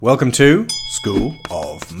Welcome to School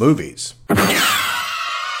of Movies.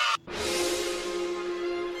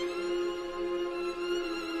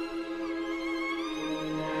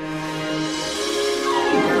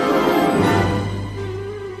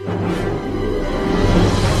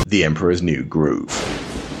 The Emperor's New Groove.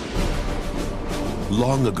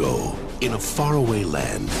 Long ago, in a faraway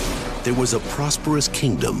land, there was a prosperous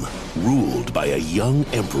kingdom ruled by a young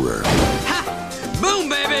emperor. Ha! Boom,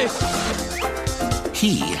 baby!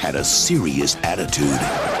 He had a serious attitude.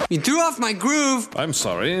 You threw off my groove. I'm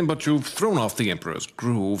sorry, but you've thrown off the Emperor's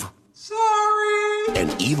groove. Sorry. An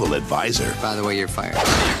evil advisor. By the way, you're fired.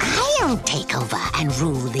 I'll take over and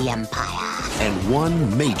rule the Empire. And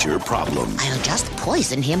one major problem. I'll just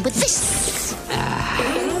poison him with this.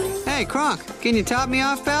 Hey, Kronk, can you top me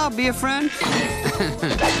off, pal? Be a friend?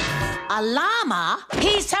 A llama?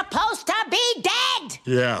 He's supposed to be dead!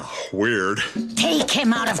 Yeah, weird. Take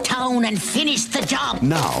him out of town and finish the job.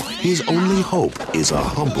 Now, his only hope is a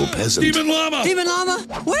humble peasant. Demon llama! Demon llama?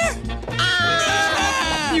 Where?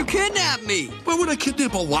 Ah! You kidnapped me. Why would I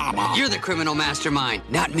kidnap a llama? You're the criminal mastermind,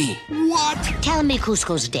 not me. What? Tell me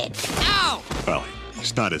Cusco's dead. Ow! Well,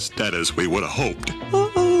 he's not as dead as we would have hoped.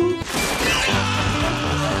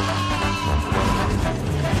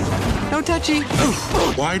 No touchy.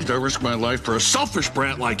 Why did I risk my life for a selfish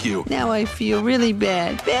brat like you? Now I feel really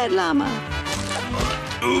bad. Bad llama.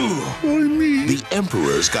 The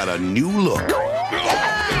Emperor's got a new look.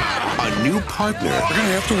 A new partner. We're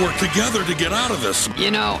gonna have to work together to get out of this.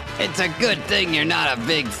 You know, it's a good thing you're not a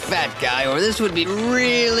big fat guy, or this would be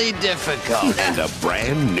really difficult. And a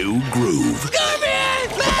brand new groove.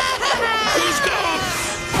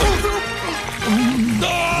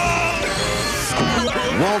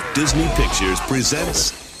 Walt Disney Pictures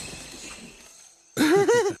presents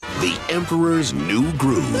The Emperor's New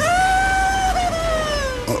Groove.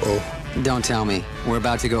 Uh-oh. Don't tell me. We're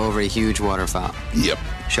about to go over a huge waterfall. Yep,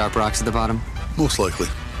 Sharp rocks at the bottom? most likely.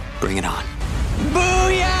 Bring it on.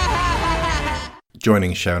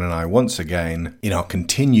 Joining Sharon and I once again in our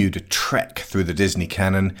continued trek through the Disney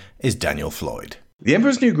canon is Daniel Floyd. The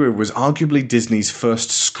Emperor's New Groove was arguably Disney's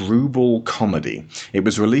first screwball comedy. It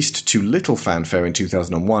was released to little fanfare in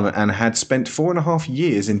 2001 and had spent 4.5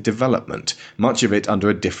 years in development, much of it under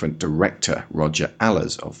a different director, Roger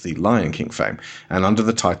Allers of the Lion King fame, and under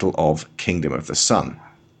the title of Kingdom of the Sun.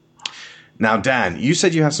 Now, Dan, you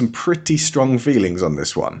said you have some pretty strong feelings on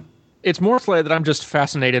this one. It's more so that I'm just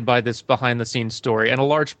fascinated by this behind-the-scenes story, and a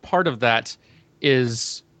large part of that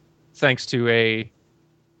is thanks to a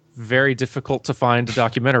very difficult to find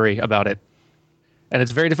documentary about it. And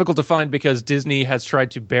it's very difficult to find because Disney has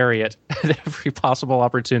tried to bury it at every possible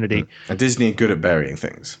opportunity. And Disney are good at burying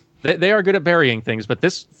things. They are good at burying things, but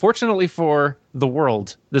this, fortunately for the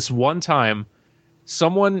world, this one time,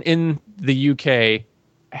 someone in the UK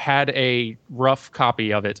had a rough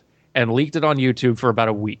copy of it and leaked it on YouTube for about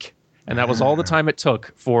a week. And that was all the time it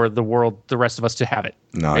took for the world, the rest of us, to have it.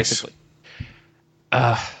 Nice. Basically.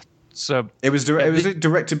 So It was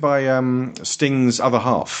directed by Sting's other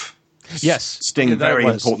half. yes, Sting, that very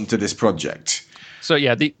was. important to this project. So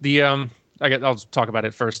yeah, I'll talk about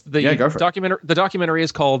it first. Go for it. The documentary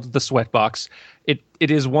is called The Sweatbox. It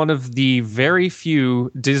is one of the very few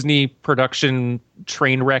Disney production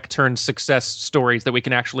train wreck turned success stories that we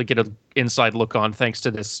can actually get an inside look on thanks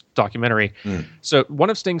to this documentary. So one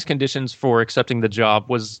of Sting's conditions for accepting the job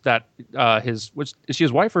was that is she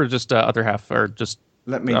his wife or just other half or just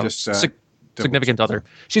Let me just significant other.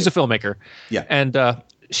 She's a filmmaker. Yeah. And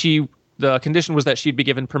the condition was that she'd be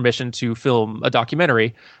given permission to film a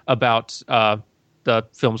documentary about the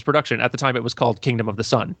film's production. At the time, it was called Kingdom of the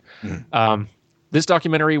Sun. This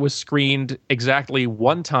documentary was screened exactly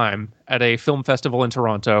one time at a film festival in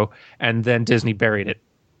Toronto, and then Disney buried it.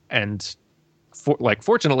 And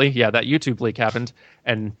fortunately, that YouTube leak happened,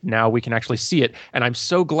 and now we can actually see it. And I'm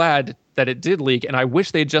so glad that it did leak, and I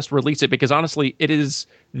wish they'd just release it, because honestly, it is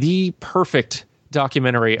the perfect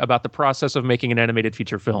documentary about the process of making an animated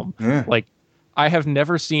feature film. Yeah. Like, I have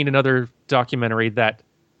never seen another documentary that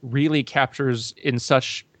really captures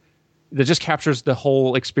the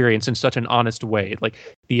whole experience in such an honest way. Like,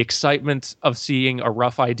 the excitement of seeing a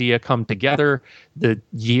rough idea come together, the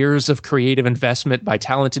years of creative investment by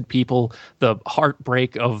talented people, the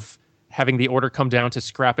heartbreak of having the order come down to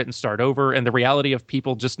scrap it and start over, and the reality of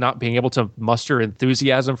people just not being able to muster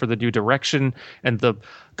enthusiasm for the new direction, and the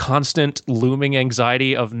constant looming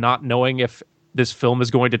anxiety of not knowing if this film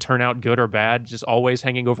is going to turn out good or bad, just always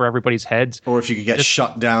hanging over everybody's heads. Or if you could get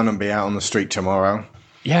shut down and be out on the street tomorrow.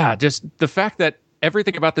 Yeah, just the fact that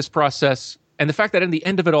everything about this process, and the fact that in the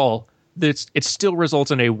end of it all, it still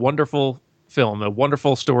results in a wonderful film, a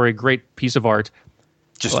wonderful story, great piece of art.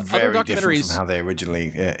 Just Other very different documentaries- from how they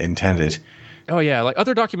originally intended. Oh yeah, like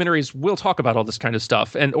other documentaries will talk about all this kind of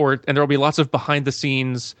stuff, and there will be lots of behind the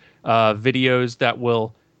scenes videos that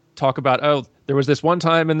will talk about, oh, there was this one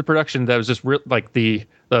time in the production that was just like the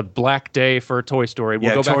black day for Toy Story.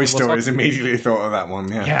 We'll go back Toy and Story is immediately thought of that one.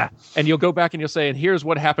 Yeah, and you'll go back and you'll say, and here's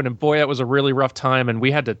what happened, and boy, that was a really rough time, and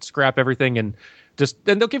we had to scrap everything, and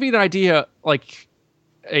then they'll give you an idea, like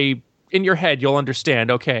in your head, you'll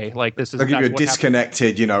understand, okay, like this is... They'll give you a what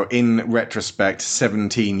disconnected, in retrospect,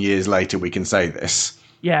 17 years later, we can say this.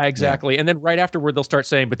 Yeah, exactly. Yeah. And then right afterward, they'll start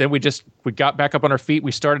saying, but then we got back up on our feet,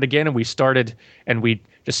 we started again, and we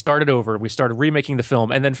just started over. We started remaking the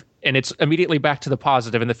film, and it's immediately back to the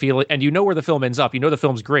positive and the feel, and you know where the film ends up. You know the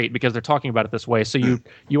film's great because they're talking about it this way, so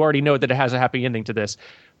you already know that it has a happy ending to this.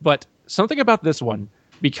 But something about this one,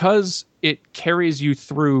 because it carries you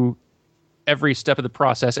through every step of the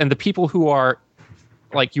process, and the people who are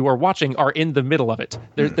like you are watching are in the middle of it.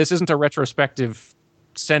 This isn't a retrospective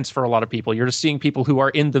sense for a lot of people. You're just seeing people who are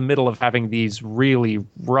in the middle of having these really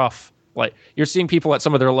rough, like you're seeing people at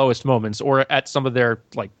some of their lowest moments or at some of their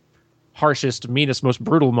like harshest, meanest, most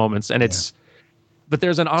brutal moments, and but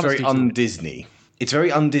there's an honesty. It's very un-Disney. It's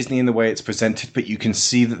very un-Disney in the way it's presented, but you can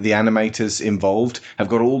see that the animators involved have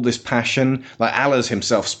got all this passion. Like Allers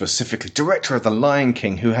himself specifically, director of The Lion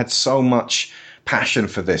King, who had so much passion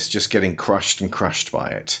for this, just getting crushed by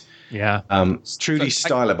it. Yeah. Trudy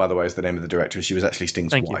Styler, by the way, is the name of the director. She was actually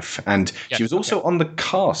Sting's wife. And she was also on the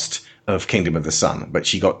cast of Kingdom of the Sun, but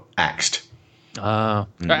she got axed. I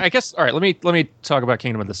guess, all right, let me talk about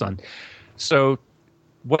Kingdom of the Sun. So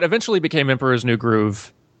what eventually became Emperor's New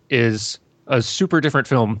Groove is a super different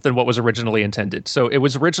film than what was originally intended. So it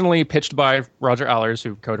was originally pitched by Roger Allers,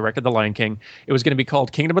 who co-directed The Lion King. It was going to be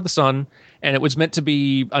called Kingdom of the Sun, and it was meant to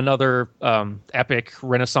be another epic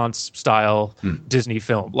Renaissance-style Disney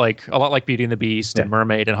film, like a lot like Beauty and the Beast and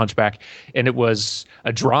Mermaid and Hunchback. And it was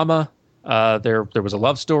a drama. There was a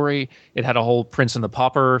love story. It had a whole Prince and the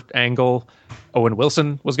Pauper angle. Owen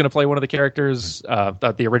Wilson was going to play one of the characters,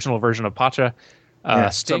 the original version of Pacha.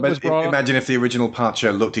 Sting was brought imagine if the original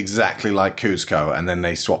Pacha looked exactly like Kuzco, and then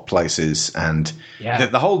they swapped places, and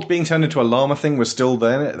the whole being turned into a llama thing was still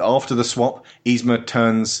there. After the swap,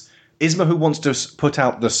 Yzma, who wants to put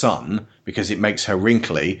out the sun because it makes her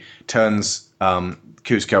wrinkly, turns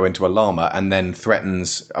Kuzco into a llama, and then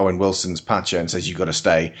threatens Owen Wilson's Pacha and says, "You've got to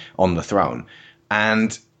stay on the throne."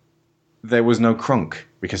 And there was no Kronk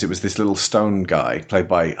because it was this little stone guy played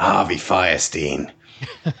by Harvey Fierstein.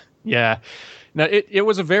 Yeah. Now, it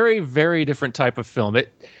was a very, very different type of film.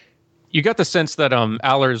 You got the sense that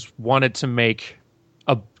Allers wanted to make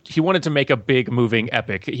a big moving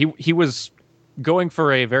epic. He was going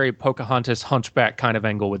for a very Pocahontas Hunchback kind of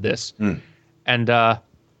angle with this. And of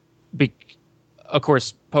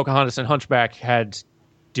course, Pocahontas and Hunchback had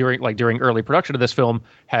during early production of this film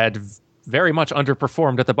had very much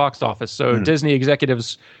underperformed at the box office. So Disney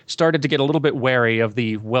executives started to get a little bit wary of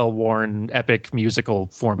the well-worn epic musical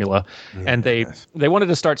formula. And they wanted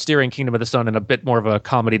to start steering Kingdom of the Sun in a bit more of a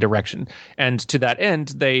comedy direction. And to that end,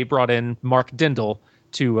 they brought in Mark Dindal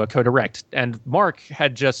to co-direct. And Mark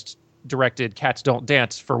had just directed Cats Don't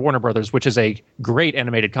Dance for Warner Brothers, which is a great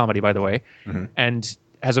animated comedy, by the way, and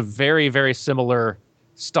has a very, very similar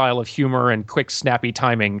style of humor and quick, snappy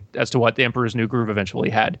timing as to what The Emperor's New Groove eventually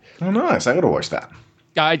had. Oh, nice. I got to watch that.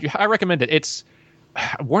 I recommend it.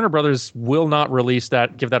 Warner Brothers will not release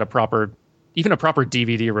that, give that a proper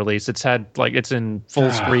DVD release. It's in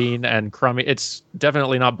full screen and crummy. It's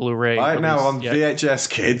definitely not Blu-ray. Right now on VHS,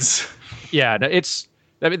 kids. Yeah,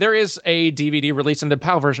 there is a DVD release, and the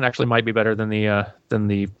PAL version actually might be better than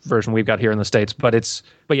the version we've got here in the States. But it's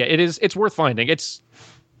worth finding. It's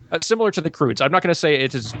similar to The Croods. I'm not going to say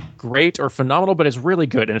it is great or phenomenal, but it's really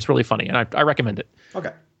good and it's really funny, and I recommend it.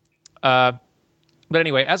 Okay. But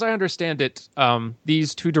anyway, as I understand it,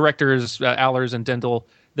 these two directors, Allers and Dindal,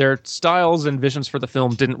 their styles and visions for the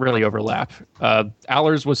film didn't really overlap.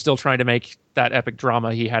 Allers was still trying to make that epic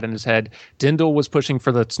drama he had in his head. Dindal was pushing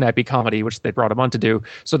for the snappy comedy, which they brought him on to do.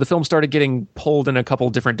 So the film started getting pulled in a couple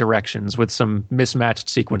different directions with some mismatched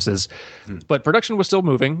sequences. But production was still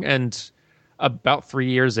moving, and about 3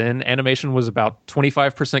 years in, animation was about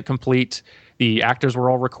 25% complete. The actors were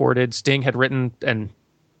all recorded. Sting had written and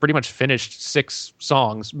pretty much finished 6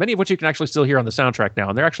 songs, many of which you can actually still hear on the soundtrack now,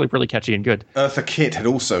 and they're actually really catchy and good. Eartha Kitt had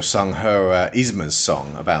also sung her Yzma's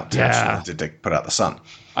song about how she wanted to put out the sun.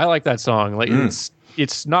 I like that song.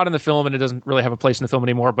 it's not in the film and it doesn't really have a place in the film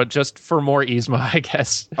anymore, but just for more Yzma, I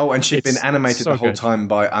guess. Oh, and she'd been animated so the whole good. time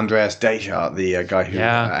by Andreas Deja, the guy who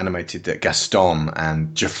animated Gaston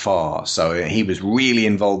and Jafar. So he was really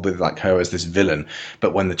involved with like her as this villain.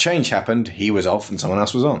 But when the change happened, he was off and someone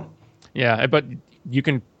else was on. Yeah, but you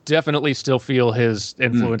can definitely still feel his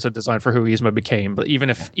influence and design for who Yzma became. But even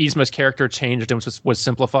if Yzma's character changed and was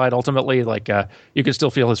simplified ultimately, like you can still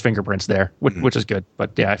feel his fingerprints there, which is good.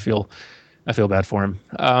 But yeah, I feel bad for him.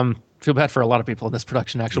 Feel bad for a lot of people in this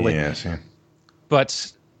production, actually. Yes, yeah.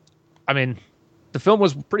 But I mean, the film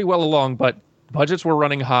was pretty well along, but budgets were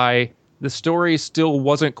running high. The story still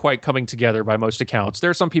wasn't quite coming together by most accounts. There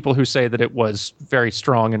are some people who say that it was very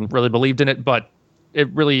strong and really believed in it, but it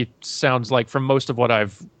really sounds like, from most of what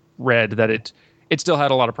I've read, that it still had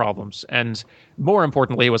a lot of problems. And more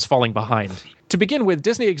importantly, it was falling behind. To begin with,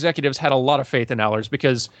 Disney executives had a lot of faith in Allers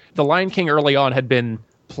because The Lion King early on had been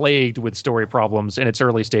plagued with story problems in its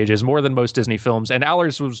early stages, more than most Disney films. And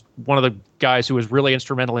Allers was one of the guys who was really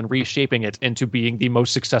instrumental in reshaping it into being the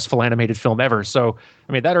most successful animated film ever. So,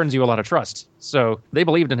 I mean, that earns you a lot of trust. So they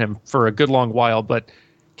believed in him for a good long while, but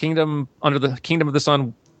Kingdom of the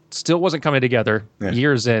Sun still wasn't coming together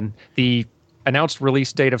years in. The announced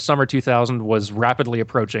release date of summer 2000 was rapidly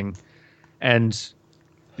approaching, and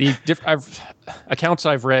the accounts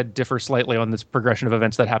I've read differ slightly on this progression of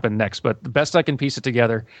events that happened next, but the best I can piece it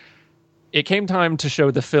together, it came time to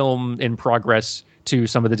show the film in progress to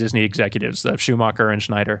some of the Disney executives, Schumacher and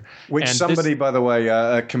Schneider. Which by the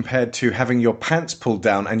way, compared to having your pants pulled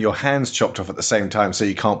down and your hands chopped off at the same time so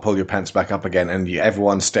you can't pull your pants back up again and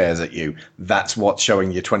everyone stares at you. That's what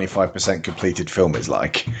showing your 25% completed film is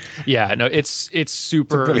like. Yeah, no, it's super... It's a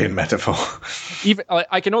brilliant metaphor. Even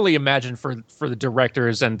I can only imagine for the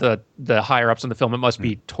directors and the higher-ups in the film, it must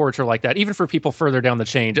be torture like that. Even for people further down the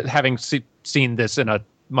chain, having seen this in a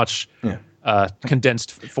much...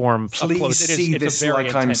 condensed form. Please see this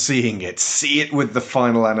like I'm seeing it. See it with the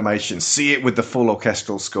final animation. See it with the full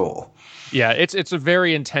orchestral score. Yeah, it's a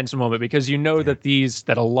very intense moment because you know that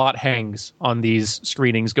a lot hangs on these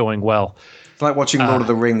screenings going well. It's like watching Lord of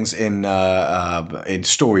the Rings in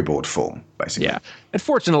storyboard form, basically. Yeah.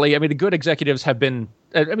 Unfortunately, I mean, the good executives have been...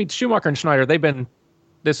 I mean, Schumacher and Schneider, they've been...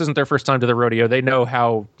 This isn't their first time to the rodeo. They know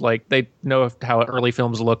how early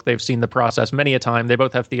films look. They've seen the process many a time. They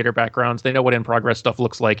both have theater backgrounds. They know what in-progress stuff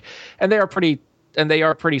looks like. And they are pretty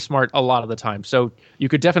smart a lot of the time. So you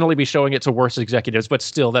could definitely be showing it to worse executives, but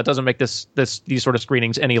still, that doesn't make these sort of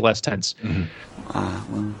screenings any less tense.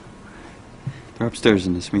 Mm-hmm. Well, they're upstairs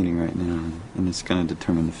in this meeting right now, and it's going to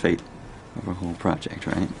determine the fate of our whole project,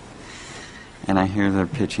 right? And I hear they're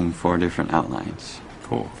pitching 4 different outlines.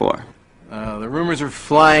 Four. The rumors are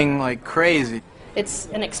flying like crazy. It's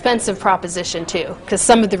an expensive proposition, too, because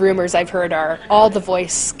some of the rumors I've heard are all the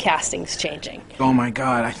voice castings changing. Oh my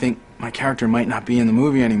god, I think my character might not be in the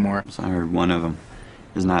movie anymore. So I heard one of them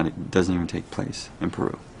doesn't even take place in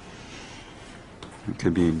Peru. It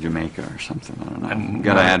could be in Jamaica or something, I don't know. You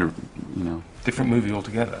gotta add, different movie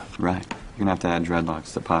altogether. Right. You're gonna have to add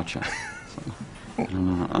dreadlocks to Pacha. So, I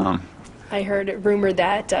don't know. I heard a rumor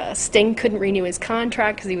that Sting couldn't renew his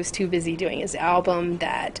contract because he was too busy doing his album,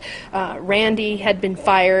 that Randy had been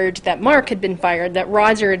fired, that Mark had been fired, that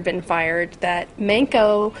Roger had been fired, that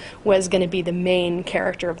Manco was going to be the main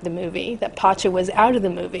character of the movie, that Pacha was out of the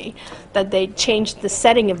movie, that they changed the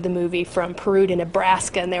setting of the movie from Peru to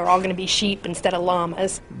Nebraska and they were all going to be sheep instead of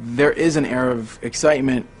llamas. There is an air of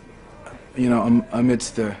excitement,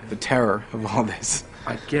 amidst the terror of all this.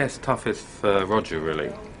 I guess toughest for Roger,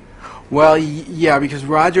 really. Well, yeah, because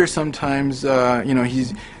Roger sometimes,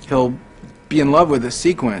 he'll be in love with a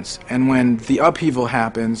sequence, and when the upheaval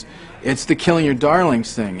happens, it's the killing your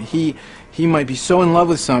darlings thing. He might be so in love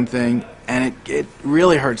with something, and it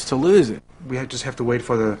really hurts to lose it. We just have to wait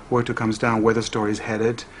for the word to come down where the story's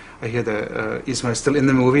headed. I hear that Yzma is still in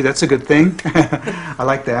the movie. That's a good thing. I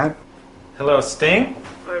like that. Hello, Sting.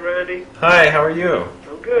 Hi, Randy. Hi, how are you?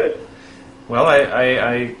 I'm good. Well,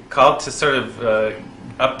 I called to sort of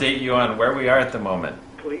update you on where we are at the moment.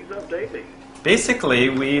 Please update me. Basically,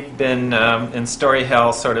 we've been in story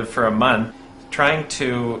hell sort of for a month, trying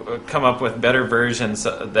to come up with better versions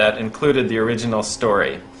that included the original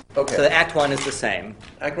story. Okay. So the Act 1 is the same.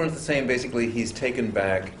 Act 1 is the same. Basically, he's taken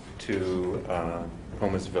back to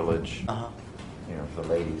Poma's village, for the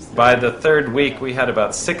ladies. By the third week, we had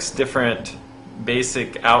about 6 different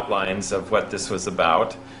basic outlines of what this was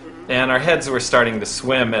about. And our heads were starting to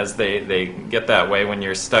swim as they get that way when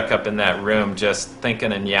you're stuck up in that room just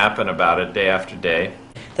thinking and yapping about it day after day.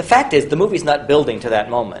 The fact is, the movie's not building to that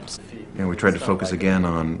moment. We tried to focus again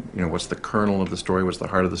on, what's the kernel of the story, what's the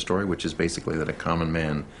heart of the story, which is basically that a common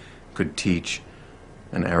man could teach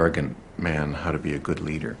an arrogant man how to be a good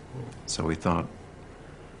leader. So I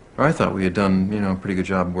thought we had done, a pretty good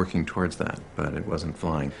job working towards that, but it wasn't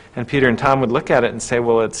flying. And Peter and Tom would look at it and say,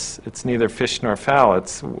 well, it's neither fish nor fowl.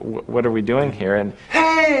 It's what are we doing here? And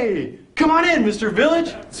hey, come on in, Mr.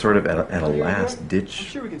 Village. Sort of at a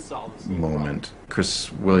last-ditch moment,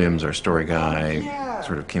 Chris Williams, our story guy,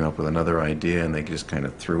 sort of came up with another idea, and they just kind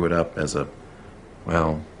of threw it up as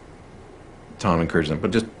Tom encouraged them,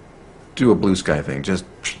 but just do a blue sky thing. Just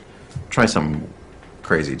try something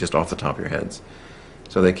crazy, just off the top of your heads.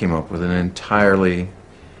 So they came up with an entirely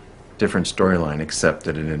different storyline, except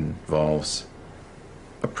that it involves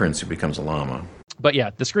a prince who becomes a llama. But yeah,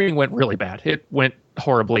 the screening went really bad. It went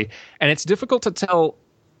horribly. And it's difficult to tell.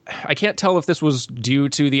 I can't tell if this was due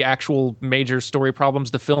to the actual major story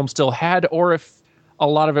problems the film still had, or if a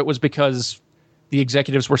lot of it was because the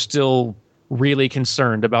executives were still really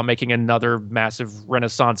concerned about making another massive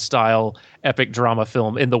Renaissance-style epic drama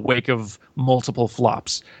film in the wake of multiple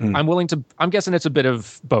flops. I'm guessing it's a bit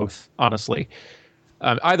of both, honestly.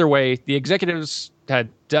 Either way, the executives had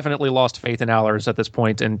definitely lost faith in Allers at this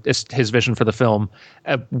point and his vision for the film.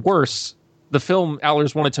 Worse, the film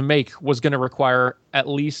Allers wanted to make was going to require at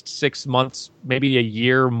least 6 months, maybe a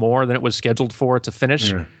year more than it was scheduled for to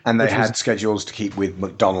finish. And they had schedules to keep with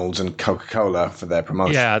McDonald's and Coca-Cola for their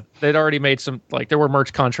promotion. Yeah, they'd already made there were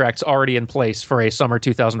merch contracts already in place for a summer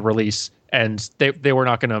 2000 release, and they were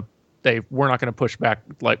not going to push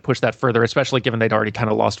that further, especially given they'd already kind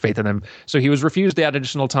of lost faith in him. So he was refused the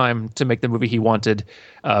additional time to make the movie he wanted.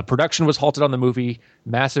 Production was halted on the movie.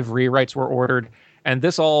 Massive rewrites were ordered. And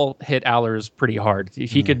this all hit Allers pretty hard.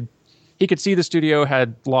 He could see the studio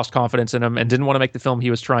had lost confidence in him and didn't want to make the film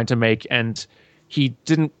he was trying to make. And he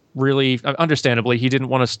didn't really, understandably, he didn't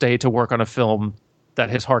want to stay to work on a film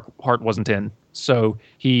that his heart wasn't in. So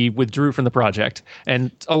he withdrew from the project.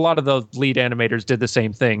 And a lot of the lead animators did the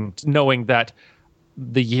same thing, knowing that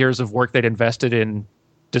the years of work they'd invested in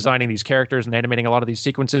designing these characters and animating a lot of these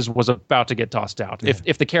sequences was about to get tossed out. Yeah.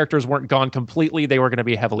 If the characters weren't gone completely, they were going to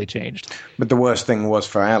be heavily changed. But the worst thing was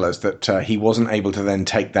for Allers that he wasn't able to then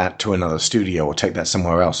take that to another studio or take that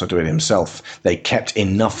somewhere else or do it himself. They kept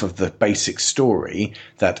enough of the basic story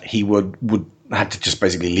that he would had to just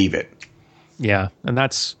basically leave it. Yeah, and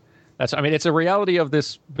that's I mean, it's a reality of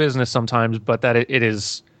this business sometimes, but that it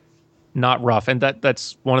is not rough, and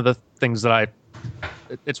that's one of the things that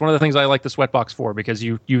it's one of the things I like the Sweatbox for, because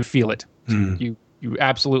you feel it. You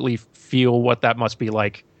absolutely feel what that must be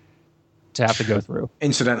like to have to go through.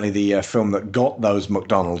 Incidentally, the film that got those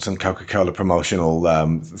McDonald's and Coca-Cola promotional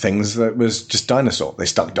things, that was just dinosaur. They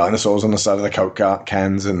stuck dinosaurs on the side of the Coke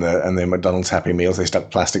cans and the McDonald's Happy Meals. They stuck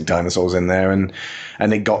plastic dinosaurs in there, and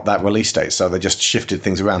it got that release date. So they just shifted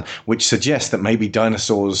things around, which suggests that maybe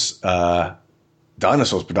Dinosaurs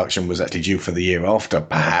production was actually due for the year after,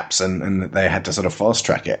 perhaps, and they had to sort of fast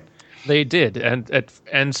track it. They did,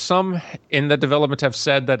 and some in the development have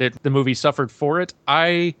said that the movie suffered for it.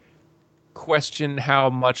 I question how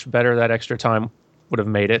much better that extra time would have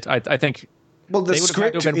made it. I think. Well, the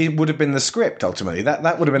script, it would have been the script, ultimately. That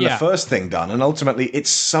would have been the first thing done. And ultimately, it's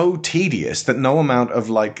so tedious that no amount of,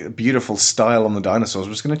 beautiful style on the dinosaurs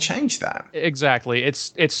was going to change that. Exactly.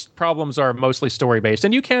 Its problems are mostly story-based.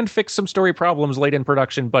 And you can fix some story problems late in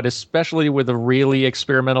production, but especially with a really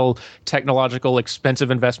experimental, technological, expensive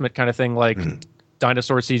investment kind of thing like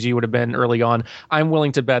Dinosaur CG would have been early on, I'm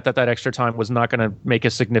willing to bet that extra time was not going to make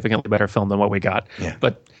a significantly better film than what we got. Yeah.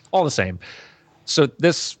 But all the same. So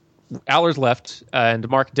this... Allers left, and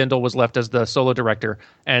Mark Dindal was left as the solo director.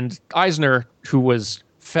 And Eisner, who was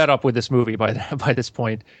fed up with this movie by this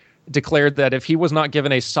point, declared that if he was not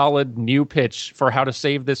given a solid new pitch for how to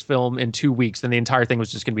save this film in 2 weeks, then the entire thing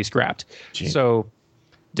was just going to be scrapped. Gee. So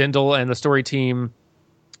Dindal and the story team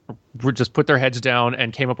would just put their heads down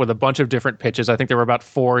and came up with a bunch of different pitches. I think there were about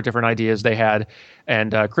 4 different ideas they had.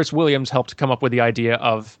 And Chris Williams helped come up with the idea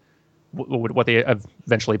of what they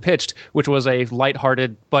eventually pitched, which was a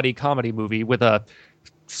lighthearted buddy comedy movie with a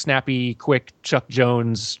snappy, quick Chuck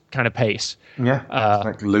Jones kind of pace. Yeah,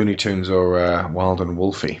 like Looney Tunes or Wild and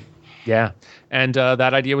Wolfie. Yeah, and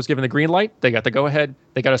that idea was given the green light. They got the go-ahead.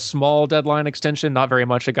 They got a small deadline extension, not very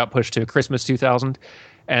much. It got pushed to Christmas 2000,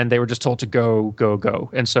 and they were just told to go, go, go.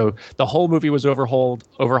 And so the whole movie was overhauled.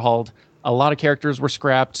 A lot of characters were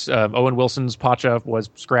scrapped. Owen Wilson's Pacha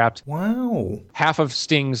was scrapped. Wow. Half of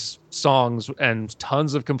Sting's songs and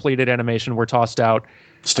tons of completed animation were tossed out.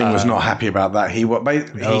 Sting was not happy about that. He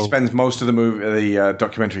spends most of the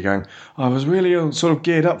documentary going, I was really sort of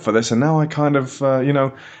geared up for this, and now I kind of,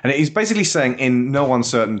 and he's basically saying in no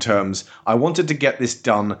uncertain terms, I wanted to get this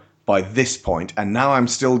done by this point, and now I'm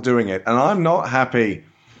still doing it, and I'm not happy.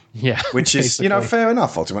 Yeah. Which is, fair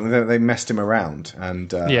enough, ultimately. They messed him around.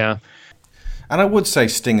 And yeah. And I would say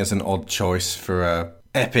Sting is an odd choice for a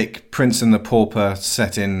epic Prince and the Pauper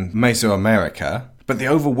set in Mesoamerica. But the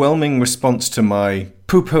overwhelming response to my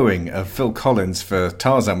poo-pooing of Phil Collins for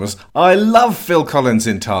Tarzan was, I love Phil Collins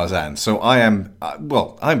in Tarzan. So I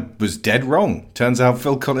was dead wrong. Turns out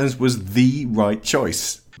Phil Collins was the right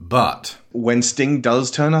choice. But when Sting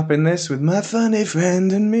does turn up in this with My Funny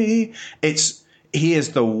Friend and Me, he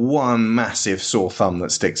is the one massive sore thumb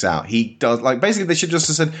that sticks out. He does, basically they should just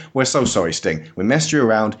have said, we're so sorry, Sting. We messed you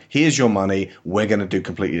around. Here's your money. We're going to do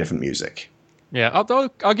completely different music. Yeah,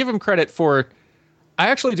 I'll give him credit for... I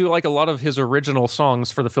actually do like a lot of his original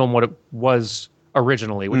songs for the film, what it was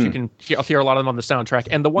originally, which you can hear a lot of them on the soundtrack.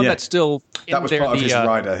 And the one that's still in that was there, part of his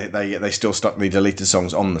rider. They still stuck the deleted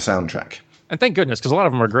songs on the soundtrack. And thank goodness, because a lot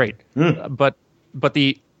of them are great. But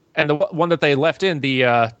the one that they left in, the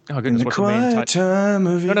what's the main title?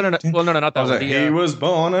 No. Well, no, not that one. He was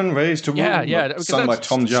born and raised to rule. Sung by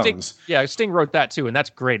Tom Jones. Sting wrote that too, and that's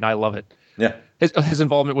great, and I love it. Yeah. His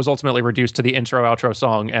involvement was ultimately reduced to the intro-outro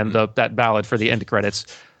song and that ballad for the end credits.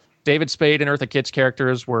 David Spade and Eartha Kitt's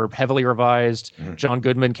characters were heavily revised. John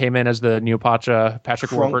Goodman came in as the new Pacha.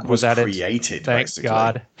 Patrick Warburton was at created, it. Thank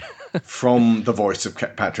God. From the voice of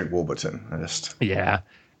Patrick Warburton. Yeah.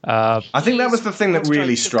 I think that was the thing that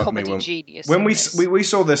really struck me when we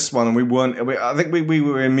saw this one, and we weren't. I think we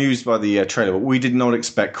were amused by the trailer, but we did not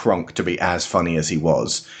expect Kronk to be as funny as he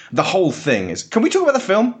was. The whole thing is. Can we talk about the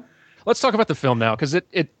film? Let's talk about the film now, because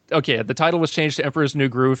the title was changed to Emperor's New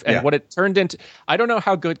Groove, and what it turned into, I don't know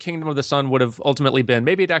how good Kingdom of the Sun would have ultimately been.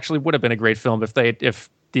 Maybe it actually would have been a great film if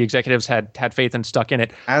the executives had faith and stuck in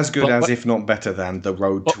it. As good if not better than The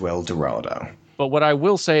Road to El Dorado. But what I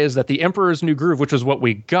will say is that The Emperor's New Groove, which is what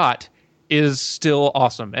we got, is still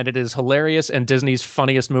awesome, and it is hilarious and Disney's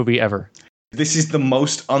funniest movie ever. This is the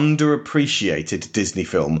most underappreciated Disney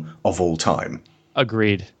film of all time.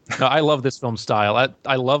 Agreed. No, I love this film style.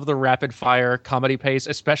 I love the rapid fire comedy pace,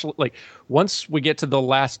 especially once we get to the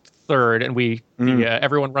last third and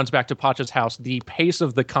everyone runs back to Pacha's house, the pace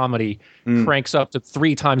of the comedy cranks up to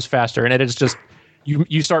 3 times faster, and it is just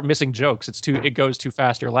you start missing jokes. It goes too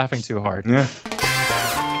fast. You're laughing too hard. Yeah.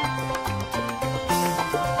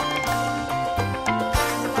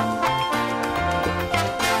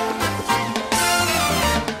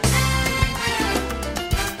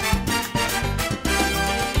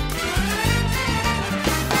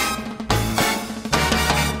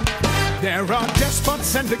 There are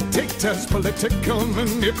despots and dictators, political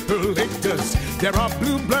manipulators. There are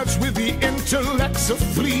blue bloods with the intellects of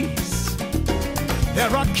fleas. There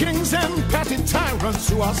are kings and petty tyrants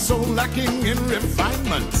who are so lacking in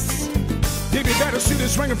refinements. They'd be better suited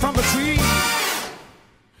swinging from the tree.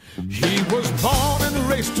 He was born and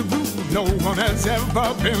raised to rule. No one has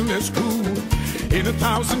ever been this cruel in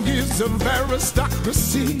 1,000 years of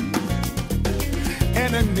aristocracy.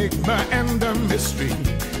 An enigma and a mystery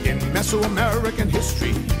in Mesoamerican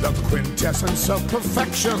history, the quintessence of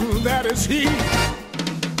perfection, that is he.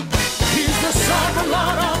 He's the sovereign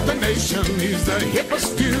lord of the nation, he's the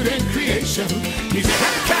hippest dude in creation, he's a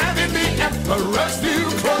head cat in the emperor's new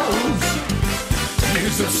clothes.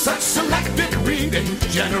 He's of such selective reading,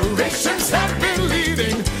 generations have been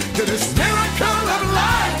leading to this miracle of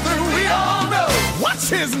life that we all know. What's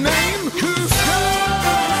his name? Cusco!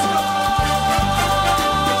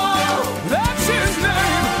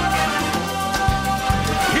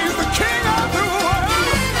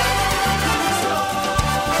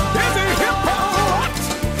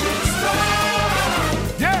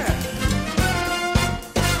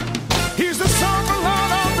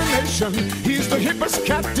 He's the hippest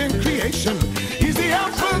cat in creation. He's the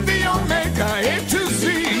Alpha, the Omega, A to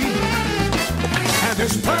Z. And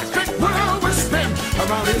this perfect world will spin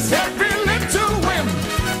around his every little whim.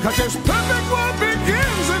 Cause this perfect world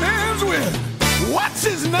begins and ends with, what's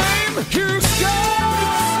his name? Cusco!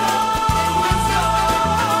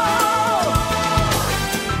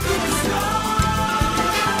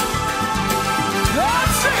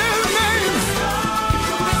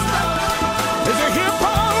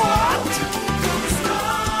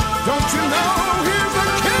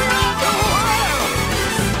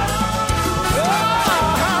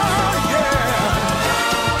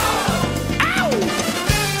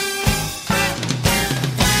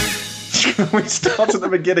 We start at the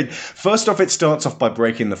beginning. First off, it starts off by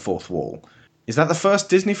breaking the fourth wall. Is that the first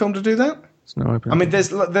Disney film to do that? I mean,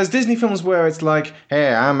 there's Disney films where it's like,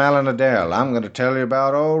 hey, I'm Alan Adele, I'm going to tell you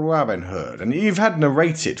about old Robin Hood. And you've had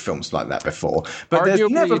narrated films like that before. But there's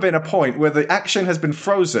never been a point where the action has been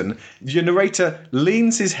frozen, your narrator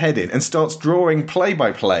leans his head in and starts drawing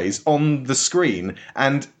play-by-plays on the screen,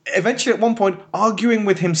 and eventually at one point arguing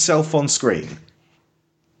with himself on screen.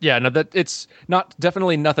 Yeah, no, that it's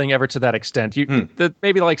definitely nothing ever to that extent.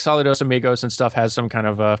 Maybe like Saludos Amigos and stuff has some kind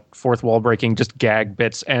of fourth wall breaking, just gag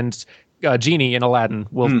bits, and Genie in Aladdin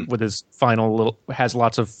with his final has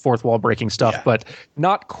lots of fourth wall breaking stuff, but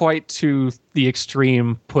not quite to the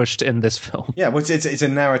extreme pushed in this film. Yeah, well, it's a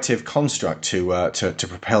narrative construct to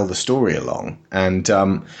propel the story along, and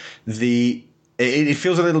It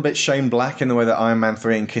feels a little bit Shane Black in the way that Iron Man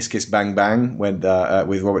 3 and Kiss Kiss Bang Bang with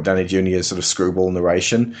Robert Downey Jr.'s sort of screwball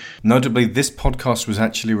narration. Notably, this podcast was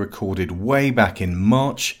actually recorded way back in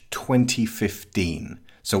March 2015,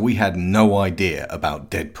 so we had no idea about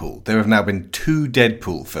Deadpool. There have now been 2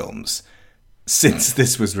 Deadpool films since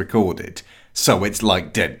this was recorded, so it's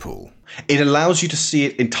like Deadpool. It allows you to see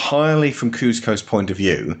it entirely from Kuzco's point of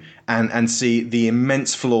view and see the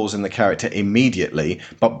immense flaws in the character immediately.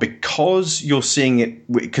 But because you're seeing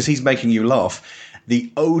it, because he's making you laugh,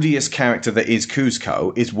 the odious character that is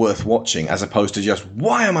Kuzco is worth watching, as opposed to just,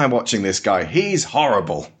 why am I watching this guy? He's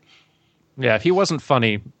horrible. Yeah, if he wasn't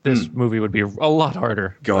funny, this movie would be a lot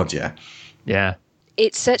harder. God, yeah. Yeah.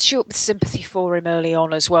 It sets you up with sympathy for him early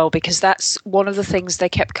on as well, because that's one of the things they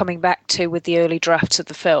kept coming back to with the early drafts of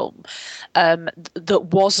the film that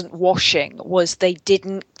wasn't washing, was they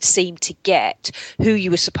didn't seem to get who you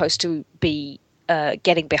were supposed to be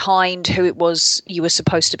getting behind, who it was you were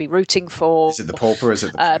supposed to be rooting for. Is it the pauper? Is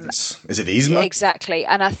it the prince? Is it Yzma? Exactly.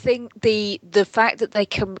 And I think the fact that they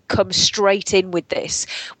can come straight in with this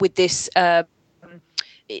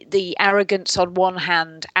the arrogance on one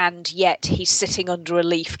hand, and yet he's sitting under a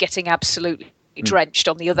leaf getting absolutely drenched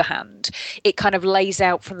on the other hand, it kind of lays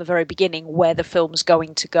out from the very beginning where the film's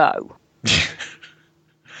going to go.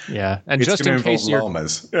 Yeah, and it's just in case you're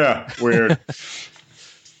llamas. Yeah, weird.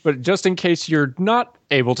 But just in case you're not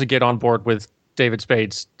able to get on board with David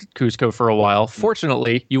Spade's Kuzco for a while,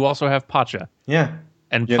 fortunately, you also have Pacha. Yeah.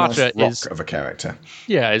 And You're Pacha nice rock of a character.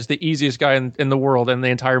 Yeah, is the easiest guy in the world and the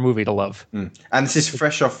entire movie to love. And this is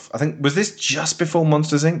fresh off, I think, was this just before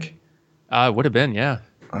Monsters, Inc.? It would have been, yeah.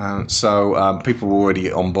 So people were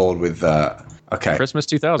already on board with, Christmas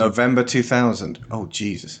 2000. November 2000. Oh,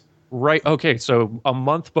 Jesus. Right, okay, so a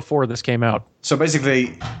month before this came out. So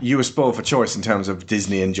basically, you were spoiled for choice in terms of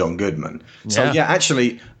Disney and John Goodman. So yeah,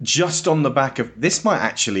 actually, just on the back of this might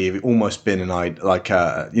actually have almost been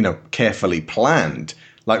carefully planned.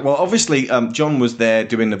 Like, well, obviously, John was there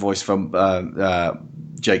doing the voice from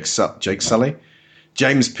Jake Sully.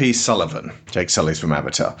 James P. Sullivan. Jake Sully's from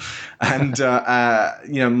Avatar. And,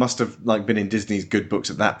 must have been in Disney's good books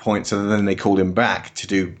at that point. So then they called him back to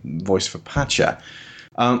do voice for Pacha.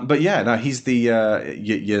 But yeah, no, he's the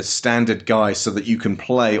your standard guy, so that you can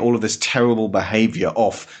play all of this terrible behavior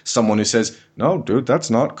off someone who says, "No, dude,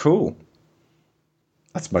 that's not cool."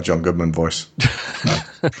 That's my John Goodman voice.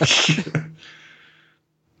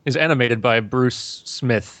 Is animated by Bruce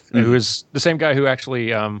Smith, who is the same guy who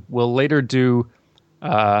actually will later do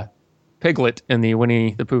Piglet in the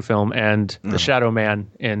Winnie the Pooh film and the Shadow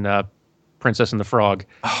Man in Princess and the Frog.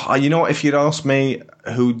 You know what? If you'd asked me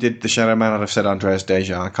who did the Shadow Man, I'd have said Andreas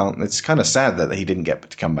Deja. I can't. It's kind of sad that he didn't get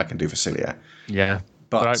to come back and do Facilier. Yeah,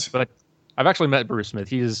 but I've actually met Bruce Smith.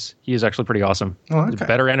 He is actually pretty awesome. Oh, okay. He's a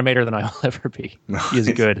better animator than I'll ever be. He is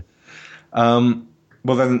good.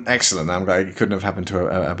 Well, then, excellent. I'm glad it couldn't have happened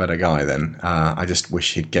to a better guy then. I just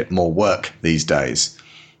wish he'd get more work these days.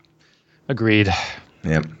 Agreed.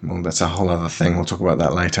 Yeah, well, that's a whole other thing. We'll talk about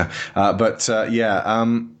that later.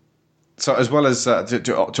 So as well as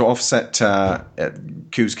to offset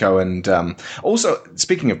Kuzco and also,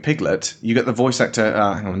 speaking of Piglet, you get the voice actor,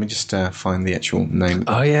 hang on, let me just find the actual name.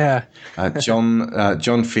 Oh, yeah. John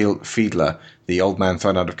Fiedler, the old man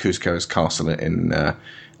thrown out of Kuzco's castle in...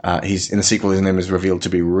 he's in the sequel. His name is revealed to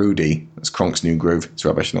be Rudy. That's Kronk's New Groove. It's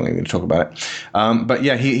rubbish. I'm not even going to talk about it. But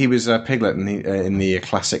yeah, he was Piglet in the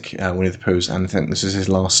classic Winnie the Pooh's, and I think this is his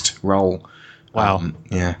last role. Wow.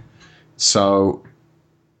 Yeah. So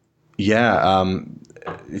yeah,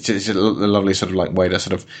 it's a lovely sort of way to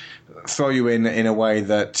sort of throw you in a way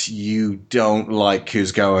that you don't like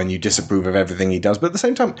Kuzco and you disapprove of everything he does, but at the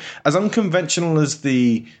same time, as unconventional as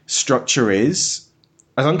the structure is.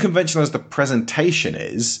 As unconventional as the presentation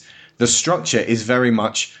is, the structure is very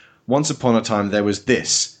much, once upon a time there was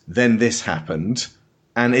this, then this happened,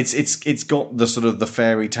 And it's got the sort of the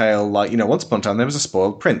fairy tale, like, once upon a time there was a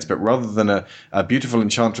spoiled prince, but rather than a beautiful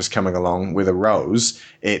enchantress coming along with a rose,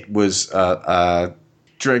 it was a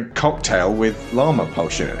drink cocktail with llama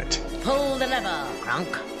potion in it. Pull the lever,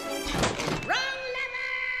 Kronk.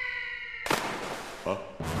 Huh?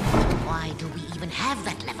 Why do we even have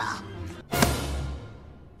that lever?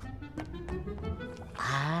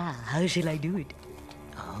 How shall I do it?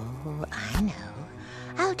 Oh, I know.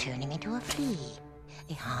 I'll turn him into a flea.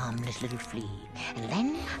 A harmless little flea. And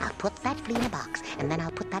then I'll put that flea in a box. And then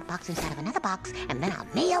I'll put that box inside of another box. And then I'll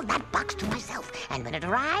nail that box to myself. And when it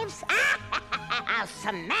arrives, I'll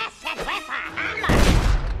smash it with a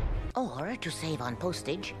hammer. Or, to save on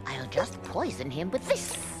postage, I'll just poison him with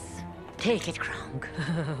this. Take it, Kronk.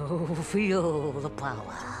 Feel the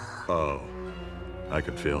power. Oh, I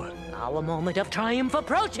can feel it. Our moment of triumph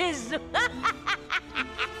approaches.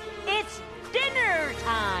 It's dinner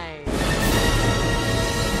time.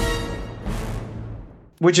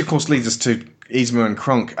 Which, of course, leads us to Yzma and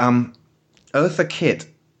Kronk. Eartha Kitt,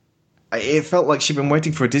 it felt like she'd been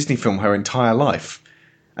waiting for a Disney film her entire life.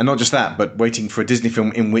 And not just that, but waiting for a Disney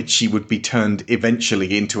film in which she would be turned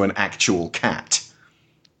eventually into an actual cat.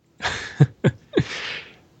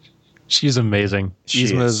 She's amazing.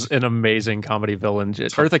 Yzma's an amazing comedy villain.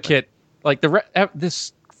 Eartha Kitt, like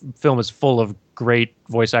this film is full of great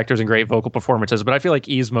voice actors and great vocal performances, but I feel like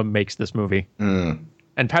Yzma makes this movie.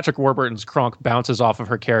 And Patrick Warburton's Kronk bounces off of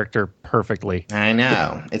her character perfectly. I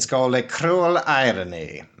know. It's called a cruel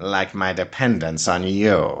irony, like my dependence on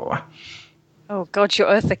you. Oh, God, your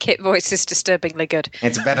Eartha Kitt voice is disturbingly good.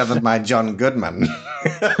 It's better than my John Goodman.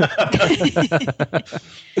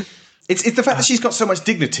 It's the fact that she's got so much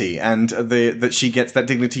dignity and that she gets that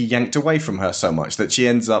dignity yanked away from her so much that she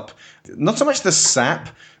ends up, not so much the sap,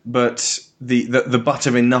 but the butt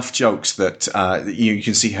of enough jokes that you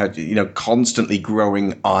can see her, constantly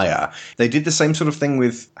growing ire. They did the same sort of thing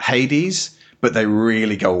with Hades, but they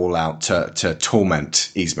really go all out to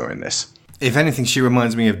torment Yzma in this. If anything, she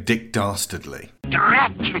reminds me of Dick Dastardly.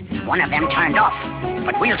 Drat! One of them turned off,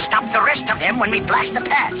 but we'll stop the rest of them when we blast the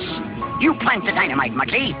pass. You plant the dynamite,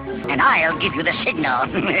 Muggsy, and I'll give you the signal.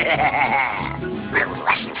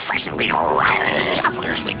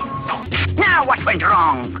 Now what went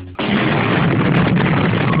wrong?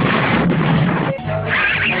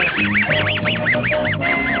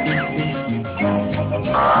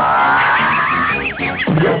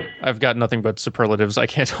 I've got nothing but superlatives. I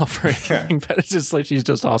can't offer anything, but it's just like she's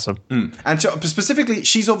just awesome. And specifically,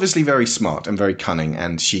 she's obviously very smart and very cunning,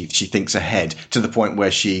 and she thinks ahead to the point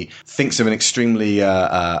where she thinks of an extremely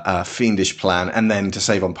fiendish plan, and then to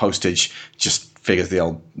save on postage, just figures the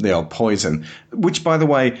old poison. Which, by the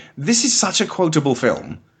way, this is such a quotable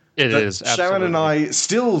film. It is, absolutely. Sharon and I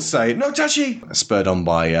still say, no touchy, spurred on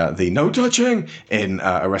by the no touching in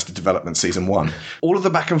Arrested Development Season 1. All of the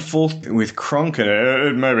back and forth with Kronk, and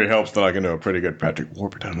it maybe helps that I can do a pretty good Patrick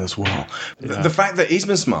Warburton as well. Yeah. The fact that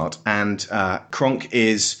Yzma's smart and Kronk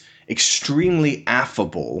is extremely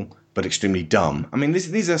affable, but extremely dumb. I mean,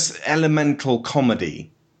 these are elemental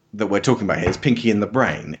comedy that we're talking about here. It's Pinky and the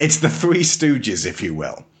Brain. It's the Three Stooges, if you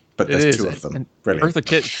will. But there's two of them. And Brilliant. Eartha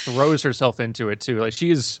Kitt throws herself into it too. Like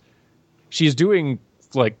she's doing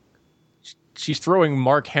she's throwing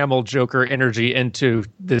Mark Hamill Joker energy into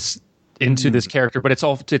this character, but it's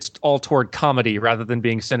all toward comedy rather than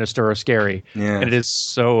being sinister or scary. Yeah. And it is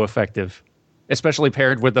so effective, especially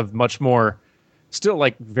paired with a much more still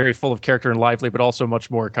like very full of character and lively, but also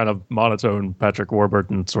much more kind of monotone Patrick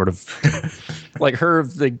Warburton sort of like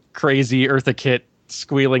the crazy Eartha Kitt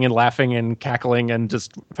squealing and laughing and cackling, and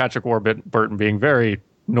just Patrick Warburton being very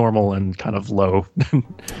normal and kind of low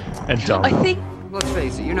and dumb. I think, let's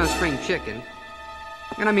face it, you're no spring chicken.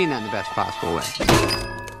 And I mean that in the best possible way.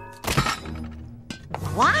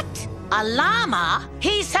 What? A llama?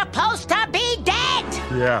 He's supposed to be dead!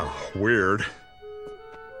 Yeah, weird.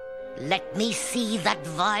 Let me see that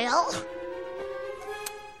vial.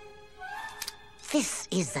 This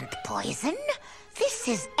isn't poison. This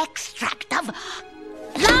is extract of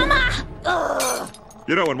llama! Ugh.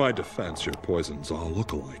 You know, in my defense, your poisons all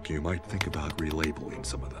look alike. You might think about relabeling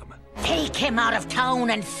some of them. Take him out of town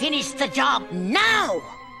and finish the job now!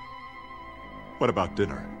 What about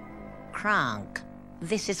dinner? Kronk,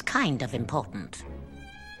 this is kind of important.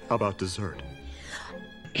 How about dessert?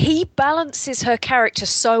 He balances her character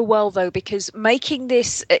so well, though, because making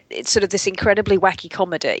this it's sort of this incredibly wacky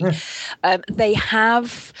comedy, they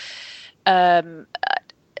have, and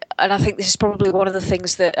I think this is probably one of the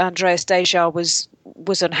things that Andreas Deja was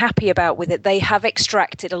was unhappy about with it, they have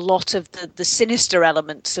extracted a lot of the sinister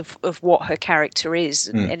elements of what her character is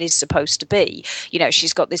and is supposed to be. You know,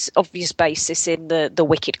 she's got this obvious basis in the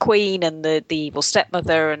Wicked Queen and the evil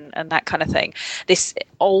stepmother and that kind of thing. This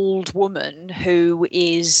old woman who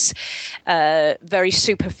is very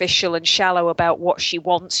superficial and shallow about what she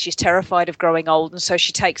wants. She's terrified of growing old, and so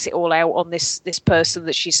she takes it all out on this person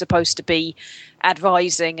that she's supposed to be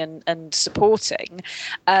advising and supporting.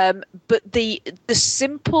 But the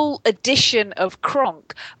simple addition of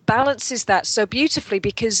Kronk balances that so beautifully,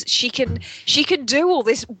 because she can do all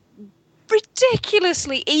this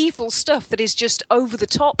ridiculously evil stuff that is just over the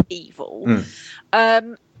top evil.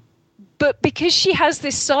 But because she has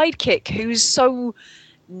this sidekick who's so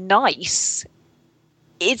nice,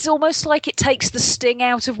 it's almost like it takes the sting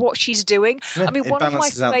out of what she's doing. I mean, one of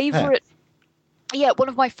my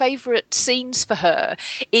favourite scenes for her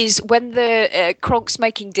is when the Kronk's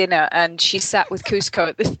making dinner and she's sat with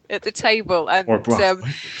Kuzco at the table, and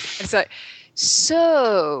it's like,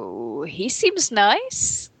 so he seems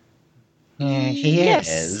nice. He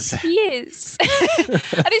is. He is. And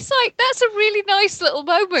it's like, that's a really nice little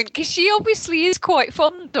moment, because she obviously is quite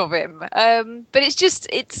fond of him. But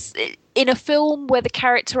it's in a film where the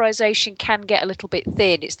characterization can get a little bit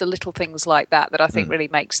thin. It's the little things like that I think really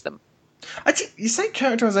makes them. You say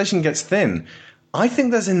characterization gets thin. I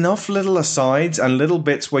think there's enough little asides and little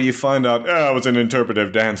bits where you find out, I was in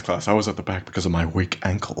interpretive dance class. I was at the back because of my weak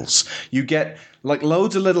ankles. You get like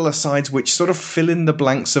loads of little asides which sort of fill in the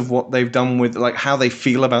blanks of what they've done with like how they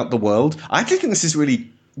feel about the world. I actually think this is really,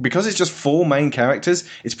 because it's just 4 main characters,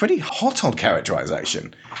 it's pretty hot on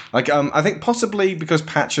characterization. Like, I think possibly because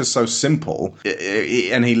Patch is so simple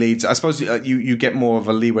and he leads, I suppose you get more of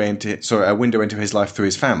a leeway into, a window into his life through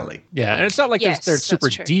his family. Yeah, and it's not like they're super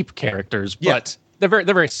deep characters, but they're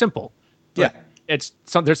very simple. Yeah.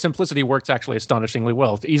 Their simplicity works actually astonishingly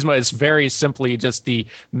well. Yzma is very simply just the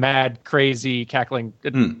mad, crazy, cackling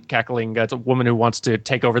woman who wants to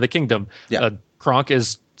take over the kingdom. Yeah. Kronk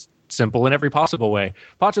is simple in every possible way.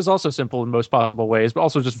 Patch is also simple in most possible ways, but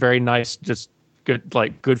also just very nice, just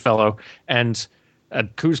good fellow. And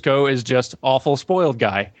Kuzco is just awful spoiled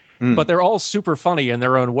guy. But they're all super funny in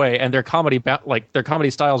their own way, and their comedy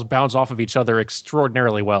styles bounce off of each other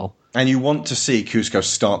extraordinarily well. And you want to see Kuzco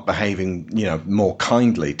start behaving, more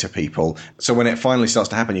kindly to people. So when it finally starts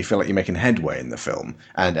to happen, you feel like you're making headway in the film.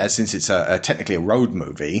 And since it's technically a road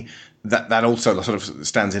movie, that also sort of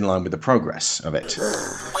stands in line with the progress of it.